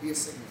alpha, bro. Be a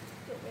Sigma.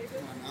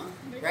 Come on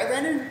now. Right,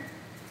 Brandon?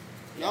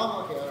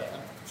 No? Okay, alright.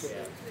 I'm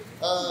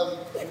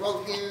tripping.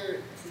 Wrote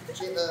here,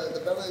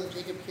 the Bella and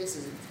Jacob kiss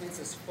is intense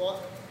as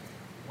fuck.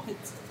 What?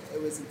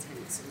 It was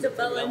intense. It was The a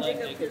Bella and Bella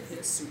Jacob and Jacob kiss.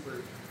 it's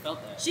super.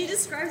 Felt that. She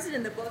describes it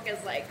in the book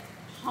as like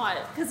hot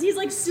because he's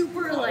like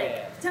super Oh, like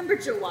yeah.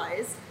 temperature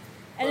wise,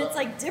 and Well- it's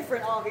like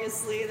different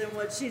obviously than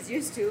what she's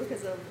used to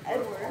because of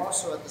Edward.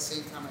 Also, at the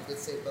same time, I did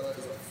say Bella is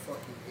a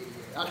fucking idiot.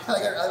 I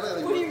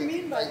literally What do wrote you it.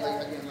 mean by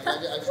that? Again, I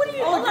just What do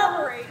you don't-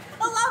 elaborate?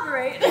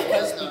 Elaborate.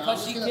 Because, no, I'm Because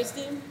just she gonna- kissed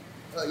him?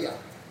 Yeah.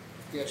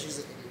 Yeah, she's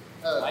an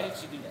idiot. Why did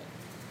she do that?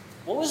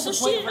 What was So the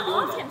she point didn't of her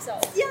doing off that?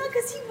 himself. Yeah,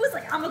 because he was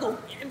like, I'm gonna go.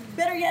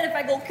 Better yet, if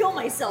I go kill He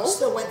myself.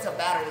 still went to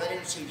battle. That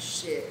didn't change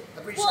shit.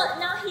 I'm pretty Well, sure.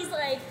 now he's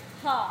like,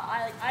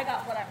 I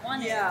got what I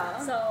wanted.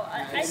 Yeah. So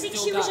I he think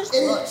still she was got just.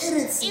 It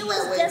didn't seem It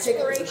was that way. Jacob's a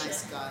desperation.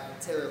 nice guy.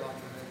 Taylor Lautner,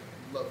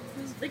 I love He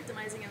him. was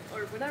victimizing him,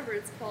 or whatever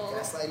it's called.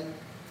 Gaslighting?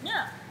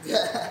 Yeah.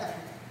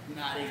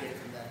 Nah, I didn't get it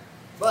from that.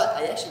 But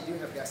I actually do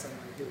have gaslighting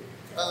on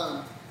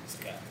too. This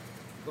guy.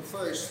 But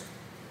first,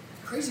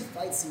 crazy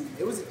fight scene.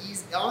 It was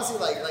easy. Honestly,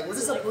 like was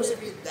it supposed to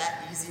be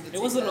that easy to It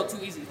take was a little that?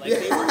 too easy. Like Yeah.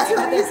 they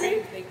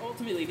Too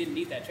ultimately didn't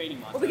need that training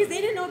montage. Well, because they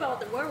didn't know about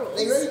the werewolves.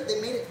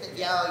 They made it.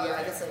 Yeah,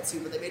 I guess that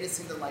too. But they made it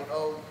seem that like,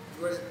 oh,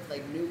 we're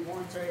like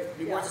newborns, right?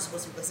 Newborns Yeah. are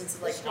supposed to be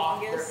since like The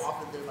off, they're strongest.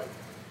 off, they're like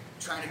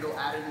trying to go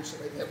at it and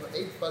shit like that. But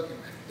they fucking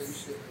do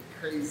shit like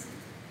crazy.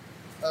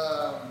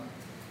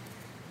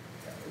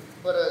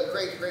 But a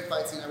great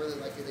fight scene. I really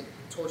liked it. They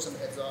tore some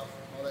heads off,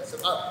 all that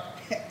stuff.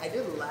 I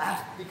did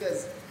laugh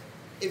because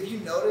if you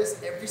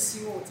notice, every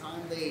single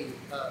time they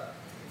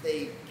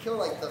kill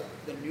like the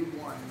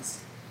newborns,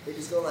 they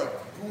just go like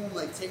boom,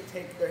 like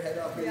take their head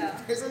off. Yeah.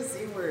 There's a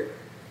scene where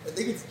I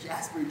think it's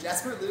Jasper.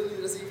 Jasper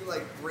literally doesn't even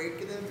like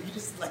break them. He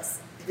just like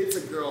hits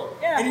a girl.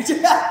 Yeah. And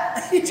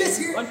he just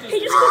hear. Punches He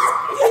just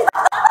girls.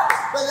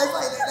 But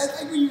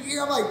that's like when you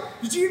hear, I'm like,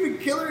 did you even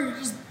kill her? Or you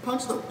just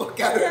punch the fuck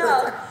out of her.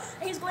 Yeah.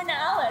 And he's going to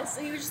Alice,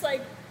 so he was just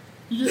like,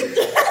 Yeah. he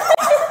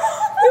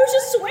was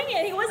just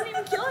swinging. He wasn't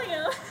even killing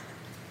him.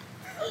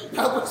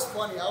 That was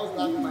funny. I was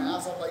laughing my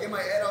ass off. Like in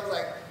my head, I was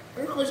like, I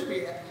don't know if I should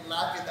be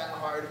laughing that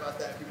hard about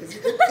that because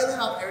they're killing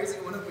off every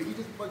single one of them, but he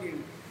just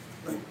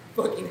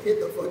fucking hit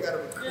the fuck out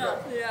of a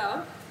girl.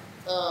 Yeah.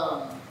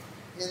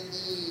 In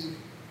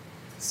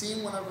the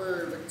scene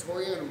whenever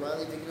Victoria and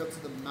Riley make it up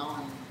to the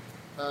mountain,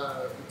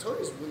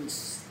 Victoria's really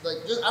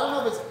like just I don't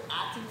know if it's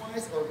acting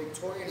wise or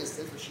Victoria in a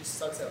sense, but she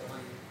sucks at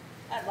lying.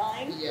 At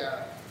lying.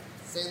 Yeah,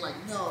 saying like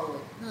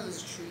no, this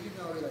is true. You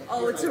know, like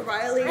Oh, you're to my-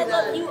 Riley. I love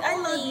that, you, I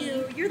love only.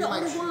 you. You're the my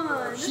only true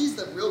love. one. She's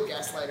the real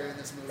gaslighter in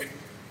this movie.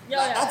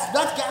 Yeah,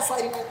 That's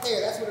gaslighting right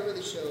there. That's what it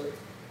really showed. There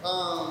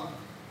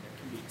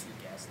can be two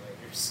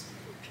gaslighters.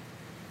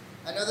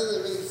 I know that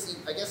they really see.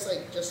 I guess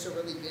like just to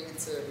really get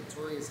into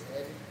Victoria's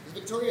head. Does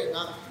Victoria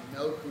not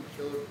know who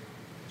killed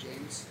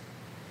James?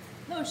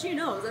 No, she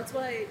knows. That's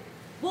why.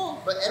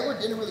 Well, But Edward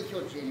didn't really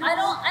kill James. I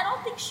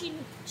don't think she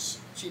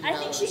I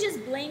think knows. she's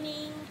just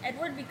blaming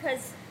Edward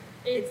because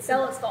it's It's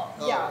Bella's fault.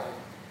 Oh, yeah. okay.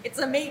 It's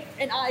a make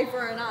an eye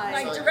for an eye.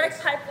 Like Sorry,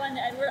 direct guys. pipeline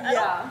to Edward.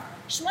 Yeah.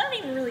 She might not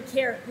even really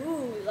care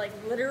who like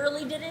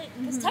literally did it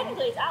because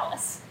technically it's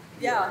Alice.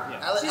 Yeah. Yeah.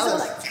 Alice, She's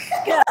Alice,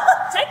 like,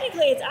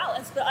 Technically it's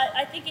Alice, but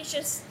I think it's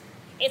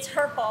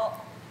her fault.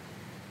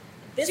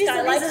 This She's guy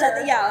the likes reason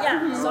that- her. yeah.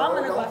 Yeah. So I'm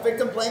gonna don't go.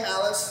 victim blame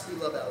Alice. We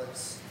love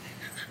Alice.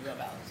 We love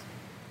Alice.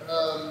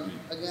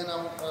 Again,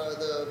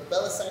 the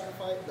Bella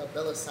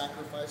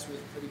sacrifice was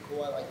pretty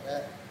cool. I like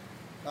that.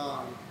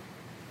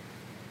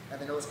 And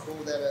then it was cool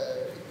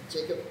that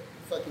Jacob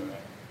fucking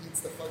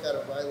eats the fuck out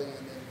of Riley,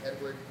 and then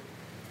Edward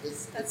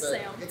is. That's it's a,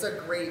 Sam. It's a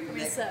great I mean,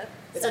 neck. Seth.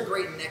 It's a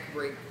great neck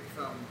break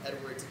from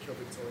Edward to kill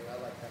Victoria.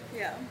 I like that.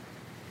 Yeah.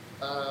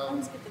 I Um,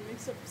 always get them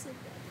mixed up so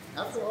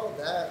bad. after all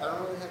that, I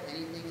don't really have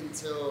anything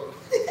until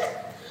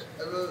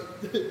I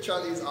wrote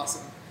Charlie is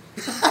awesome.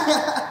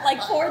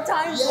 Like 4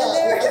 times Yeah, in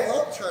there. I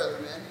love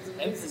Charlie, man. He's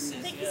amazing. Emphasis. I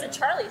think Yeah. he's a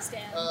Charlie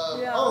stan.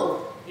 Yeah.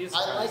 Oh, He's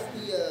I Charlie like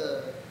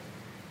Stan.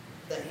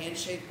 the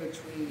handshake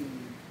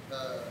between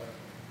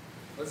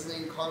what's his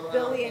name, Carlisle.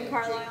 Billy and Jake.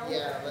 Carlisle?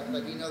 Yeah,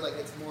 like you know, like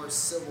it's more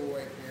civil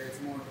right there.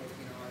 It's more like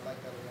I like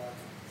that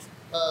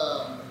a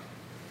lot.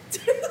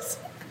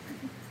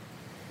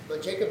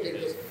 But Jacob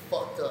didn't get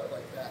fucked up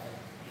like that.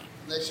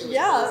 That shit was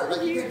Yeah, crazy.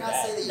 Like you you- could not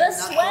say that you The did not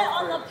sweat go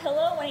on for the it.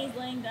 pillow when he's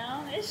laying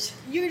down is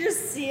You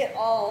just see it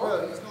all.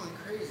 Bro, he's going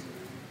crazy.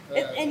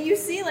 And you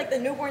see, like, the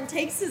newborn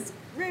takes his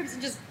ribs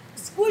and just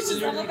squishes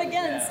them up Literally,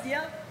 against.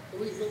 yeah. Yeah.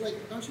 Wait, but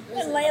like, don't you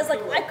guys? and Leia's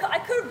like, feel I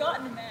could have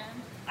gotten him, man.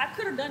 I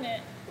could have done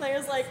it.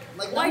 Leia's like,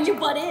 Like, why'd not you even-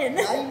 butt in?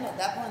 Not even at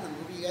that point in the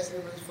movie, you guys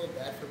didn't really feel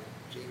bad for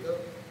Jacob.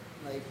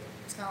 Like,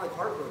 it's kind of like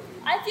heartbroken.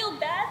 I feel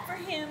bad for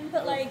him,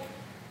 but like,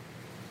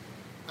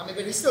 I mean,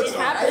 but he's still It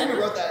trying. I happened.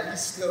 even wrote that. He's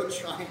still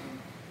trying.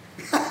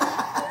 He's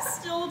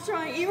still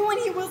trying. Even when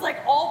he was, like,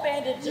 all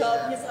bandaged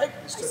up, he's like,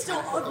 I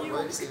still trying to love put the you.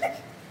 works in.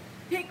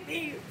 Pick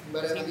me.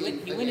 But I mean, He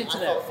again, went into I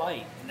that felt-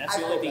 fight, and that's I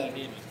the only felt thing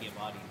he bad. did was get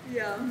bodied.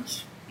 Yeah.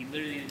 He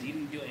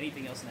didn't do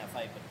anything else in that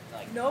fight, but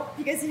like. Nope,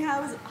 because he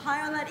was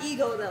high on that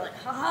ego that, like,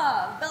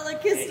 haha, Bella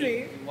kissed yeah,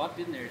 me. he walked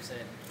in there and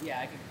said, "Yeah,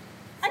 I could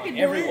I fuck could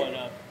do everyone it."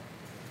 up."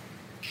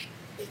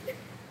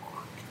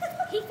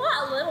 he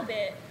fought a little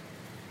bit.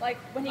 Like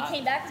when he I-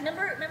 came back, 'cause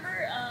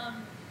remember,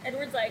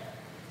 Edward's like,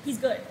 he's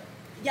good.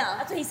 Yeah.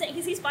 That's what he's saying.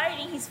 Because he's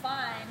fighting, he's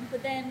fine.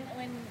 But then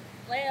when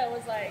Leia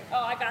was like,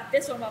 "Oh, I got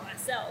this one by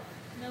myself,"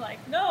 and they're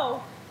like,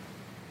 "No."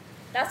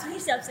 That's when he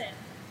steps in.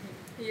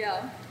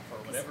 Yeah. For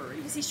whatever reason.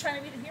 Because he's trying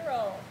to be the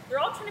hero. They're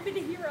all trying to be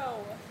the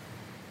hero.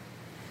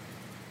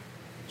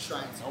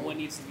 Trying to. No one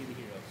needs to be the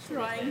hero.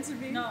 Trying to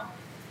be. No.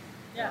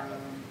 Yeah.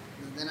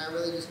 And then I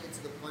really just get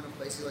to the point of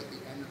basically like the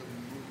end of the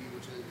movie,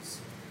 which is,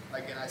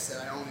 like, and I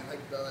said I only like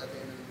Bella at the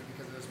end of the movie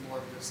because it was more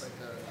of just like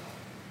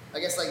I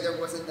guess like there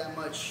wasn't that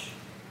much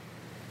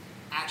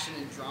action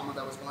and drama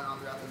that was going on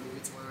throughout the movie,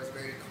 to where it was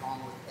very calm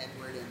with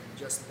Edward and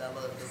just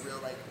Bella, the real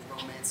like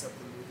romance of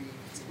the movie,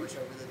 to which I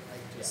really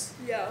like just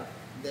Yeah.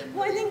 them.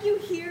 Well, I really- think you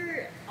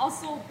hear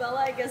also Bella,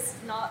 I guess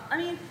not. I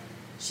mean,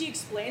 she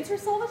explains her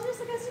selfishness,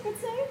 I guess you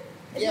could say.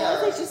 It's Yeah.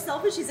 not like she's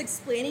selfish. She's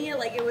explaining it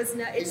like it was. It's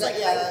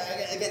exactly. like,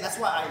 Yeah. Again, that's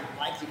why I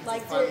liked it. Because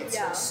Liked it finally it,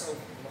 yeah. took so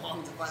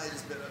long to finally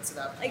just get up to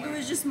that point. Like it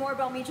was just more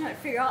about me trying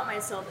to figure out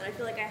myself, and I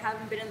feel like I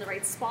haven't been in the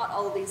right spot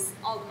all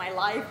of my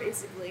life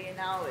basically, and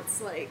now it's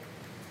like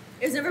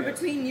it was never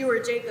between you or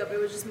Jacob. It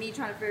was just me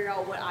trying to figure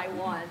out what I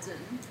want,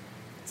 and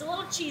It's a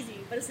little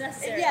cheesy, but it's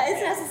necessary. yeah, it's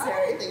I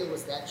necessary. didn't think it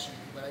was that cheap,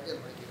 but I did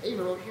like it. I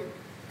even wrote here,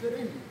 good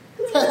ending.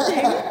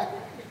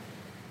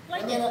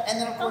 Like and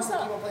then of course they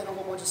thumbs keep up. on playing a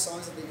whole bunch of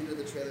songs at the end of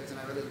the trailers, and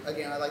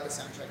I like the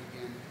soundtrack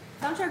again.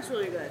 Soundtrack's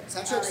really good.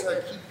 Soundtracks I like are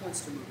it. key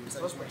points to movies.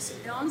 I just want to say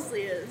It that.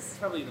 honestly is. It's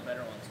probably the better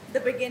ones. The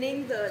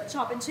beginning, the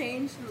chop and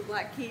change, the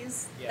black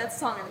keys. Yeah. That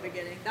song in the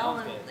beginning. That was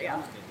one, good. yeah, That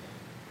was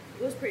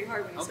good. it was pretty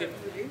hard when you I'll saw the give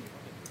it movie.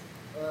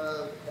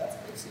 That's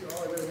basically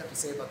all I really have to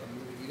say about the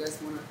movie. Do you guys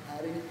want to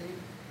add anything?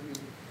 I mean,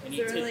 Any,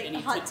 Is there, like,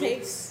 any hot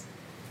tidbits?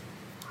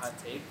 Hot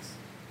takes?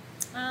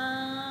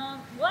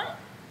 What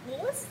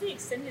was the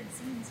extended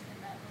scenes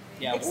in that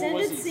movie? Yeah, what was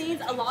Extended the scenes,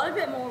 extended a lot of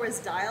it more was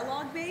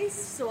dialogue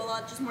based, so a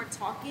lot just more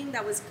talking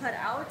that was cut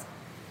out.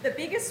 The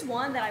biggest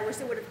one that I wish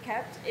they would have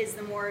kept is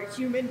the more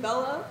human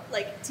Bella,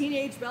 like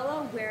teenage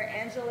Bella, where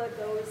Angela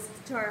goes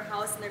to her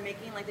house and they're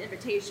making like the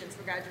invitations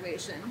for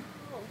graduation.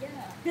 Oh yeah.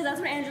 Because that's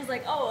when Angela's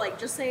like, oh, like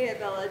just say it,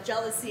 Bella,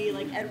 jealousy,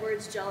 like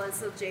Edward's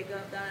jealous of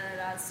Jacob, da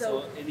da da.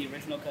 So in the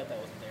original cut, that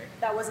wasn't there.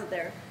 That wasn't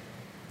there.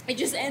 It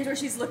just ends where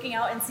she's looking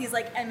out and sees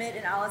like Emmett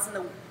and Alice and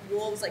the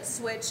wolves like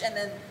switch, and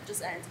then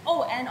just ends.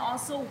 Oh, and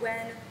also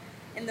when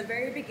in the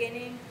very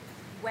beginning,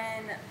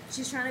 when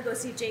she's trying to go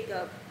see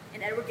Jacob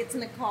and Edward gets in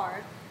the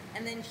car,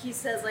 and then he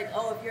says like,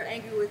 oh, if you're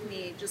angry with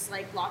me, just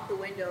like lock the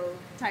window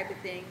type of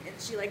thing, and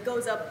she like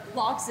goes up,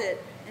 locks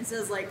it, and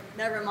says like,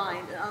 never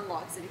mind, and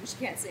unlocks it because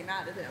she can't stay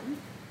mad at him.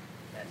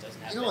 That doesn't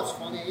you happen. know what's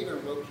funny? I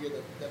even wrote here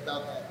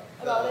about that.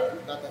 About it?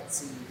 About that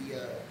scene.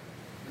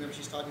 Whenever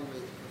she's talking with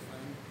her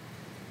friend,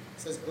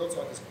 it says girl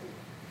talk is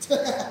cool.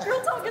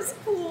 Girl talk is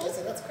cool. I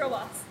said that's Girl cool.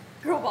 boss.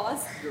 Girl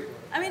boss. Girl boss.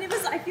 I mean,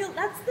 I feel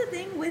that's the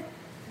thing with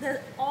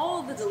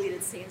all the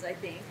deleted scenes, I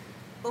think.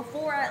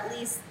 Before at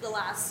least the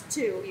last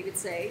two, you could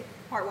say,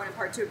 part 1 and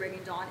part 2 of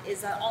Bringing Dawn,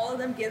 is that all of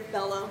them give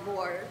Bella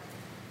more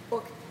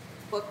book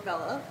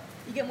Bella.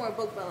 You get more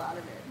book Bella out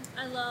of it.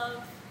 I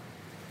love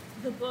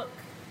the book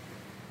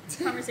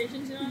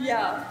conversations, you know what I mean?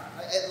 Yeah.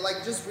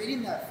 Like just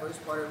reading that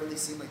first part, it really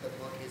seemed like the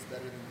book is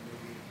better than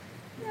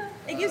the movie.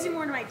 Yeah. It gives you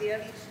more of an idea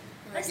of each.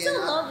 I Again, still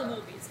love the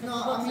movies. but No,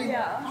 the books I mean, are-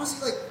 Yeah.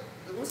 honestly, like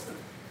it wasn't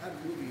a bad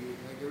movie.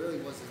 Like it really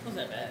wasn't. It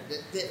wasn't that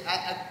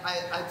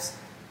bad.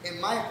 In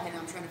my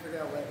opinion, I'm trying to figure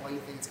out why you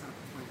think it's kind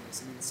of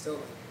pointless. I mean, it's still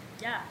like.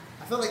 Yeah.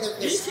 I feel like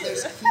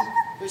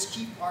there's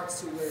key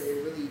parts to where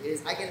it really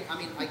is. I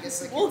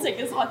guess like We'll take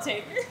this hot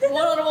take.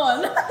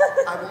 1-on-1.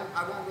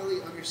 I won't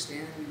really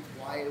understand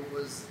why it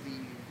was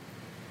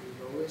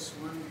the lowest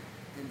one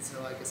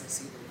until I guess I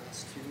see the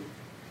last two.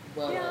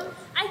 But Yeah,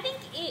 I think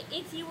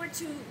if you were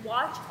to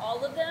watch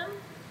all of them,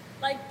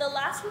 like the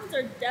last ones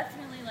are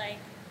definitely like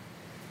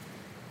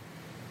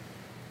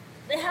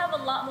they have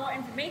a lot more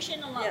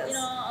information, a lot Yes. a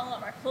lot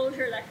more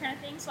closure, that kind of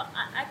thing. So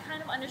I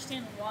kind of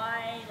understand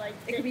why like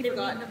It could be they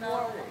forgotten leave them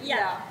more. out.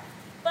 Yeah.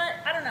 But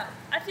I don't know.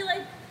 I feel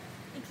like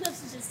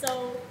Eclipse is just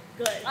so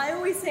good. I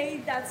always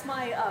say that's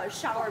my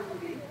shower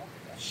movie.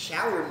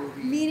 shower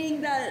movie.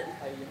 Meaning that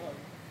How you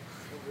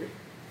know?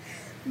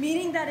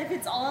 Meaning that if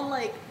it's on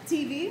like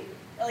TV,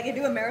 like I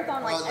do a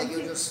marathon, like, like MTV,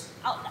 you'll just.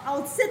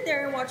 I'll sit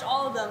there and watch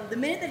all of them. The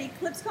minute that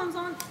Eclipse comes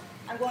on,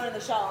 I'm going in the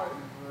shower.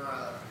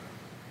 Bruh.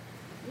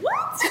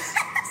 What?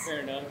 Fair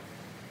enough.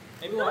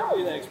 Maybe we'll have to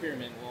do that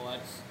experiment. We'll watch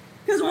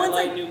 'Cause once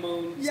Twilight, I- New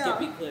Moon, yeah.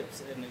 skip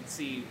Eclipse, and then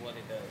see what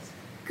it does.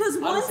 Because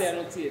once, Honestly, I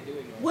don't see it doing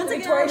it. once I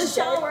get out of the Victoria's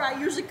dead. shower, I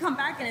usually come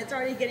back and it's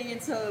already getting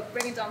into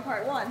Bringing Down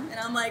Part 1. And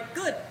I'm like,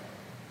 good.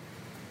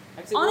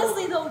 Actually,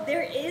 Honestly, though,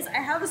 I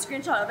have a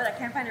screenshot of it. I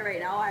can't find it right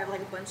now. I have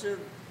like a bunch of,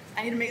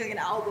 I need to make like an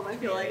album, I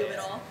feel like, of it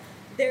all.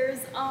 There's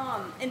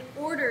an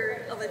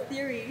order of a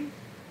theory.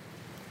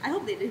 I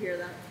hope they did hear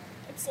that.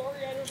 I'm sorry,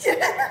 I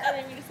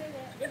didn't mean to say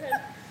that. Go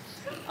ahead.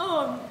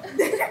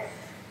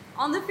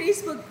 On the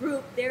Facebook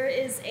group, there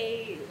is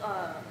a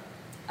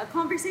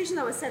conversation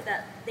that was said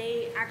that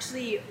they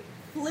actually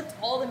flipped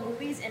all the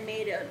movies and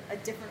made a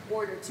different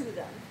order to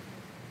them.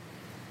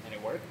 And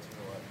it worked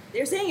or what?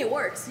 They're saying it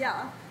works,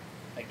 yeah.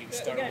 Like you We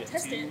started gotta with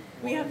test 2. it.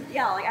 We have,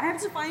 yeah, like I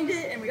have to find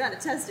it and we gotta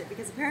test it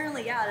because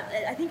apparently,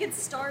 yeah, I think it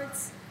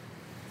starts.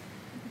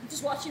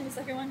 Just watching the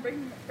second one,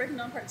 breaking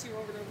down part 2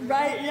 over the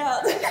Right,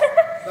 yeah.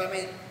 But I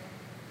mean,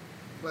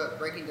 but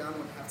Breaking Down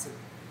would have to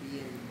be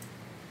in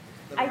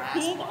the I last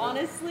think, part.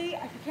 honestly,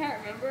 I can't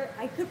remember.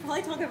 I could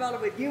probably talk about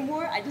it with you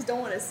more. I just don't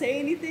want to say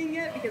anything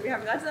yet because we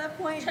haven't got to that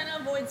point. I'm trying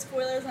to avoid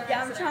spoilers on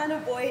Yeah, I'm accident. trying to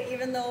avoid,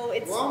 even though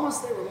it's We're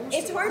almost there. We're almost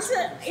it's to hard the to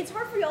last it's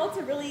hard for y'all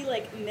to really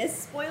like miss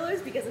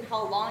spoilers because of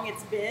how long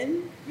it's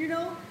been, you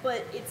know.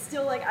 But it's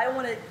still like I don't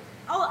want to.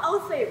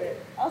 I'll save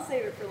it. I'll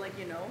save it for like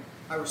you know.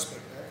 I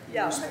respect that.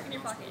 Yeah. I respect In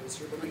your pocket. non-spoilers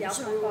here, but we Yeah, do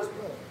put spoil my as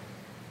pocket.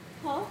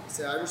 well. Huh?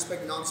 So I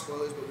respect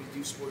non-spoilers, but we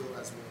do spoil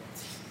as well.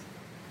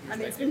 I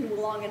mean, it's been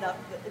long enough.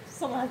 But if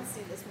someone hasn't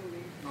seen this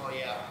movie, Oh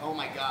yeah. Oh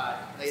my god.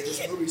 Like,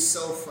 this movie's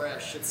so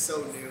fresh. It's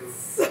so new.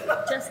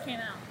 Just came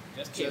out.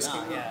 Just came Just out,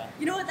 came out. yeah.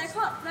 you know what?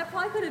 That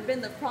probably could have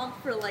been the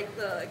prompt for like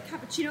the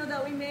cappuccino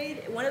that we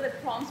made. One of the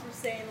prompts was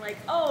saying like,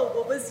 "Oh,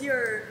 what was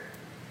your?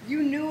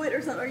 You knew it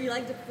or something, or you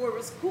liked it before it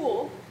was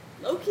cool."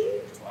 Low-key?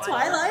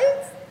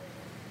 Twilight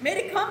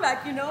made a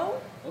comeback, you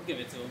know. We'll give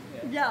it to him.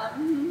 Yeah. Yeah.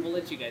 Mhm. We'll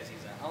let you guys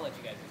use that. I'll let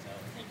you guys use that.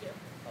 Thank you.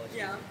 I'll let you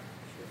Yeah. use it.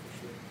 Sure, for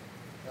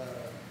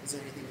sure. Is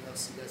there anything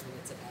else you guys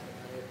wanted to add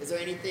about it? Is there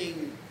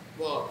anything?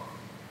 Well,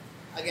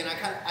 again,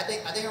 I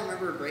think I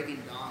remember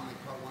Breaking Dawn like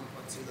part 1,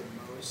 part 2 the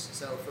most.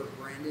 So for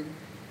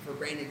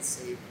Brandon's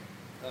sake,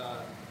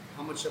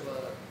 how much of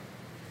a,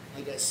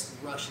 I guess,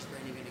 rush is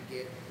Brandon gonna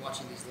get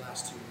watching these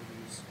last 2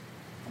 movies?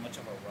 How much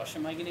of a rush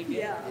am I gonna get?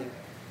 Yeah.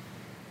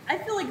 I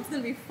feel like it's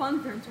gonna be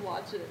fun for him to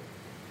watch it.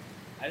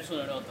 I just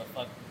want to know what the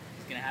fuck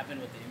is gonna happen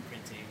with the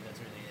imprinting. That's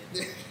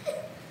really it.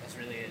 That's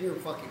really it. You're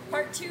fucking weird.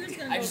 Part 2 is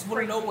gonna I go just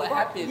want to know what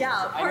Part- happens.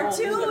 Yeah, I part know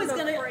 2 who's is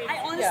gonna- gonna. crazy. I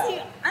honestly,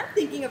 Yeah. I'm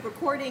thinking of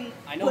recording.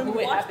 I know when who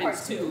we it watch happens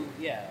part 2. to.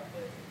 Yeah,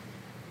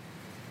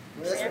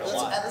 but Well, Yeah, a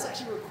lot. let's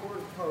actually record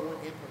part 1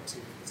 and part 2.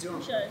 Let's do it on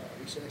We should.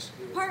 We should actually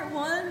do it. Part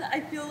 1, I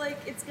feel like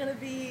it's gonna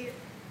be.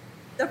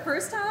 The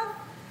first half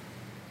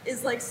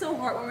is like so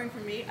heartwarming for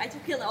me. I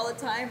took it all the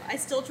time. I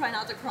still try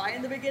not to cry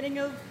in the beginning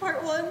of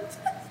part 1.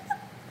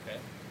 okay.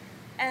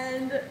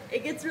 And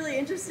it gets really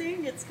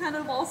interesting. It's kind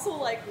of also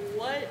like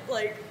what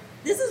like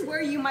this is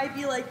where you might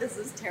be like this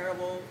is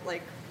terrible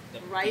like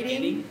The writing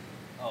beginning?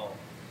 Oh.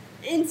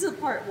 into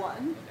part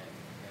 1.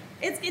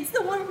 Okay. It's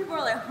the one where people are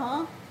like,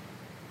 huh?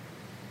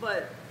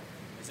 But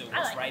Is it I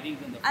worse like- writing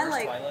than the I first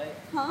like- Twilight?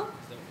 huh?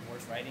 Is it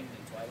worse writing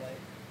than Twilight?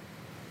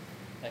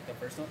 Like the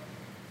first one?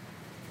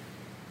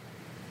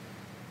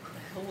 What the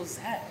hell was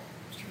that?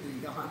 Just trying to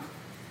yawn.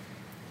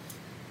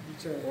 You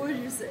try to What would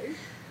yawn. you say?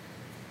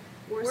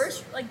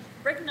 Worse, like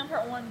breaking down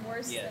part 1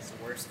 worse. Yes,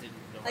 worse than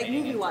the Like writing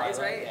in movie-wise,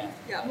 Twilight, right?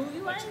 Yeah. Yeah.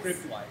 Movie-wise? Like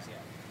script-wise, yeah.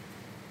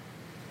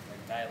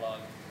 Like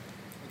dialogue.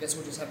 I guess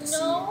we'll just have to see.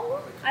 No, what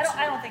it I comes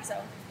don't to. think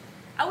so.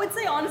 I would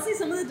say honestly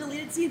some of the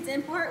deleted scenes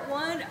in part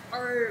 1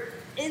 are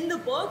in the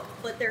book,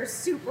 but they're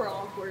super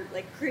awkward,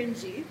 like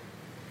cringy.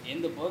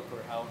 In the book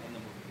or how in the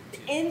movie?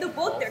 too? In the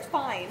book, Both? they're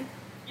fine.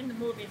 In the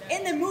movie, though.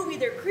 In the movie,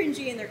 they're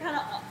cringy and they're kind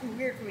of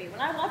weird for me.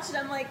 When I watch it,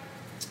 I'm like,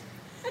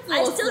 that's a I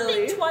little still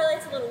silly. think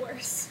Twilight's a little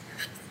worse.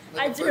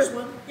 Like I the do. first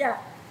one? Yeah.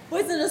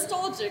 But it's a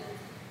nostalgic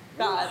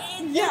bad.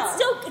 It's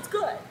still it's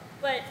good,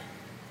 but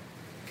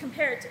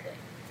comparatively,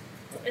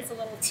 it's a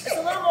little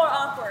more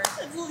awkward.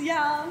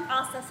 Yeah.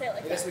 I'll still say it I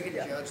like guess that. we can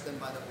Yeah. judge them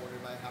by the order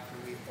by after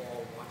we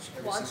all watch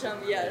every Watch single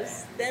them, one.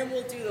 yes. Then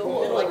we'll do the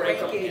We'll whole like rank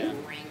them, ranking.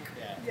 yeah. Rank.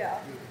 Yeah. Yeah.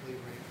 Do a complete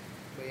rank.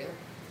 But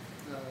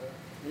yeah.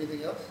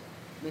 Anything else?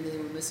 Anything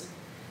we're missing?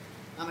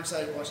 I'm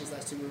excited to watch these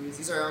last 2 movies.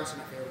 These are honestly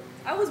my favorite ones.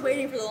 I was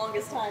waiting for the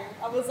longest time.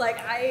 I was like,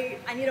 I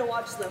need to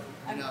watch them.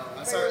 I know. I'm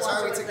ready sorry to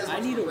watch we it took with this them. I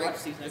much need of a to break.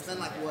 watch these next It's been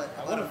like ones, what? yeah.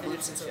 I About wanna a month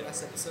finish since this our shit.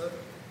 last episode?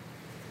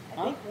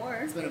 I think more.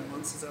 It's been a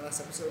month since our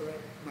last episode, right?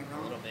 Am I A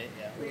wrong? little bit,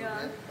 yeah. A little Yeah.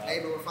 bit. Hey,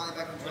 but we're finally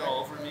back on A track. little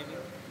over, maybe.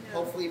 Yeah.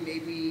 Hopefully,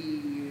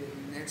 maybe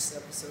next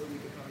episode we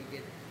could probably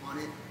get on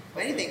it. If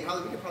anything,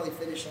 probably we could probably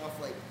finish off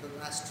like the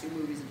last 2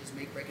 movies and just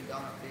make Breaking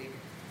Down a big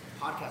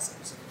podcast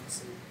episode.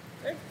 Honestly,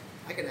 Good.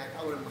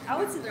 I wouldn't mind. I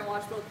would doing sit there and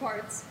that. watch both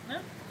parts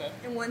Okay.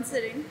 in one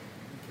sitting.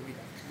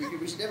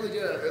 We should definitely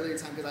do it at an earlier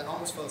time because I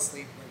almost fell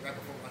asleep like right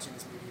before watching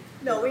this movie.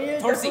 No, we need to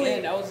Towards the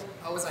definitely. end, I was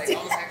I was like,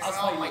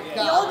 oh my fighting, yeah.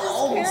 god, Y'all just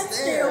almost can't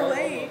stay there.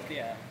 awake.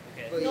 Yeah.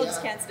 Okay. But Y'all yeah.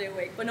 just can't stay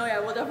awake. But no, yeah,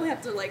 we'll definitely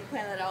have to like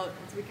plan that out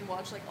so we can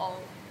watch like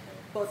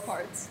both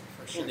parts.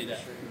 For sure, We'll do that.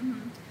 for sure.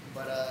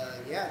 But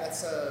yeah,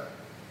 that's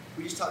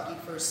we just talked geek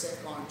for a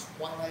sec on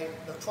Twilight,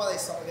 the Twilight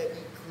saga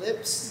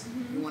Eclipse.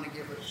 We want to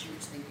give a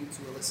huge thank you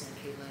to Alyssa and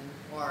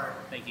Caitlin, our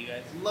Thank you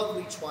guys.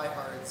 lovely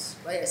Twihards.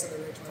 Right, I said that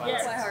right. Twihards.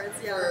 Yes.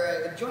 Twihards,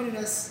 yeah. For joining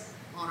us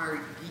on our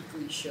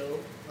geekly show.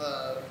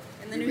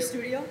 In the we new really-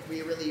 studio.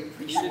 We really We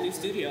appreciate need a new it.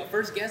 studio.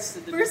 First guest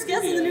in the First new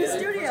guest in studio. the new yeah.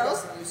 studio.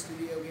 First guest in the new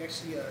studio. We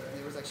actually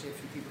there was actually a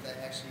few people that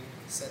actually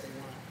said they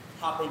want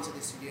to hop into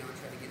the studio and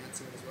try to get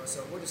into it as well.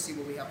 So we'll just see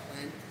what we have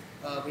planned.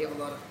 We have a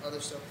lot of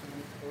other stuff planned,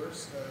 of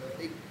course.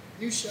 Big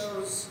new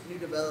shows, new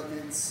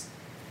developments.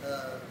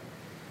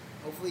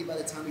 Hopefully, by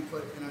the time we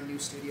put in our new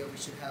studio, we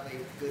should have a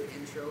good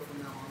intro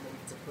from now on that we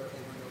get to put over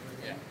and over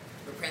again.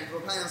 Yeah. We're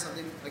planning on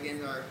something.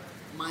 Again, our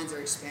minds are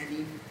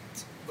expanding,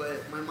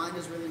 but my mind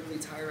is really, really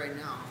tired right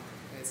now.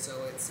 And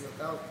so it's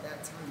about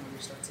that time when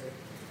we start to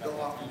go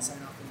off and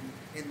sign off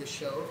and end the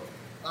show.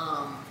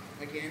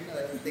 Again,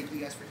 thank you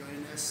guys for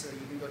joining us.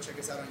 You can go check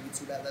us out on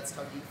YouTube at Let's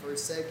Talk Geek for a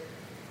sec.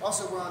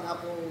 Also, we're on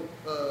Apple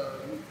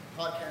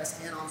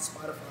Podcasts and on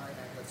Spotify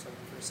at Let's Talk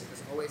Geek for a sec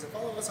as always. And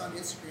follow us on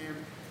Instagram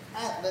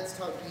at Let's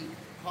Talk Geek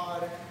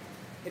Pod.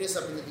 Hit us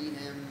up in the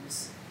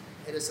DMs.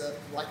 Hit us up,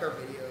 like our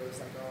videos,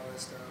 like all that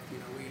stuff. You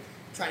know, we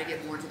try to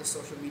get more into the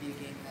social media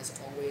game as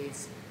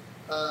always.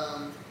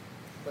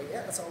 But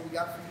yeah, that's all we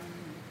got for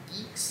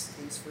you geeks.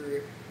 Thanks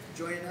for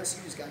joining us.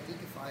 You just got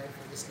geekified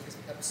for this next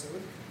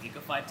episode.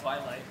 Geekified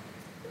Twilight.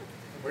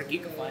 We're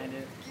geekifying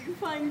it.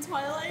 Geekifying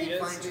Twilight?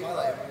 Yes. Geekifying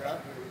Twilight. We're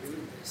out here, we're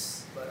doing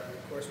this. But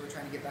of course, we're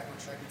trying to get back on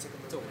track. We took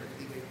a little bit of a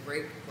leeway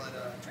break, but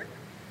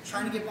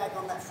trying to get back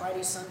on that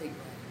Friday, Sunday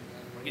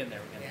grind. We're getting there,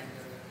 And,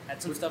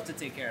 had some stuff to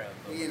take care of.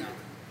 But you know,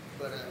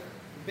 but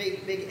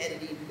big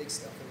editing, big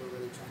stuff that we're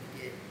really trying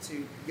to get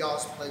to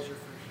y'all's pleasure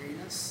for hearing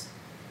us.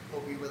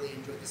 Hope you really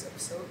enjoyed this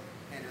episode.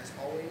 And as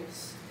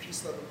always,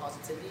 peace, love, and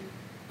positivity.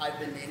 I've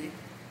been Nene.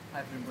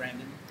 I've been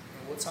Brandon.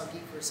 And we'll talk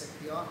geek for a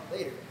second, y'all.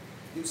 Later.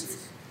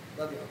 Deuces.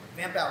 Love y'all.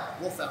 Vamp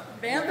out. Wolf out.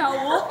 Vamp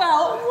out. Wolf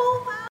out. Wolf out.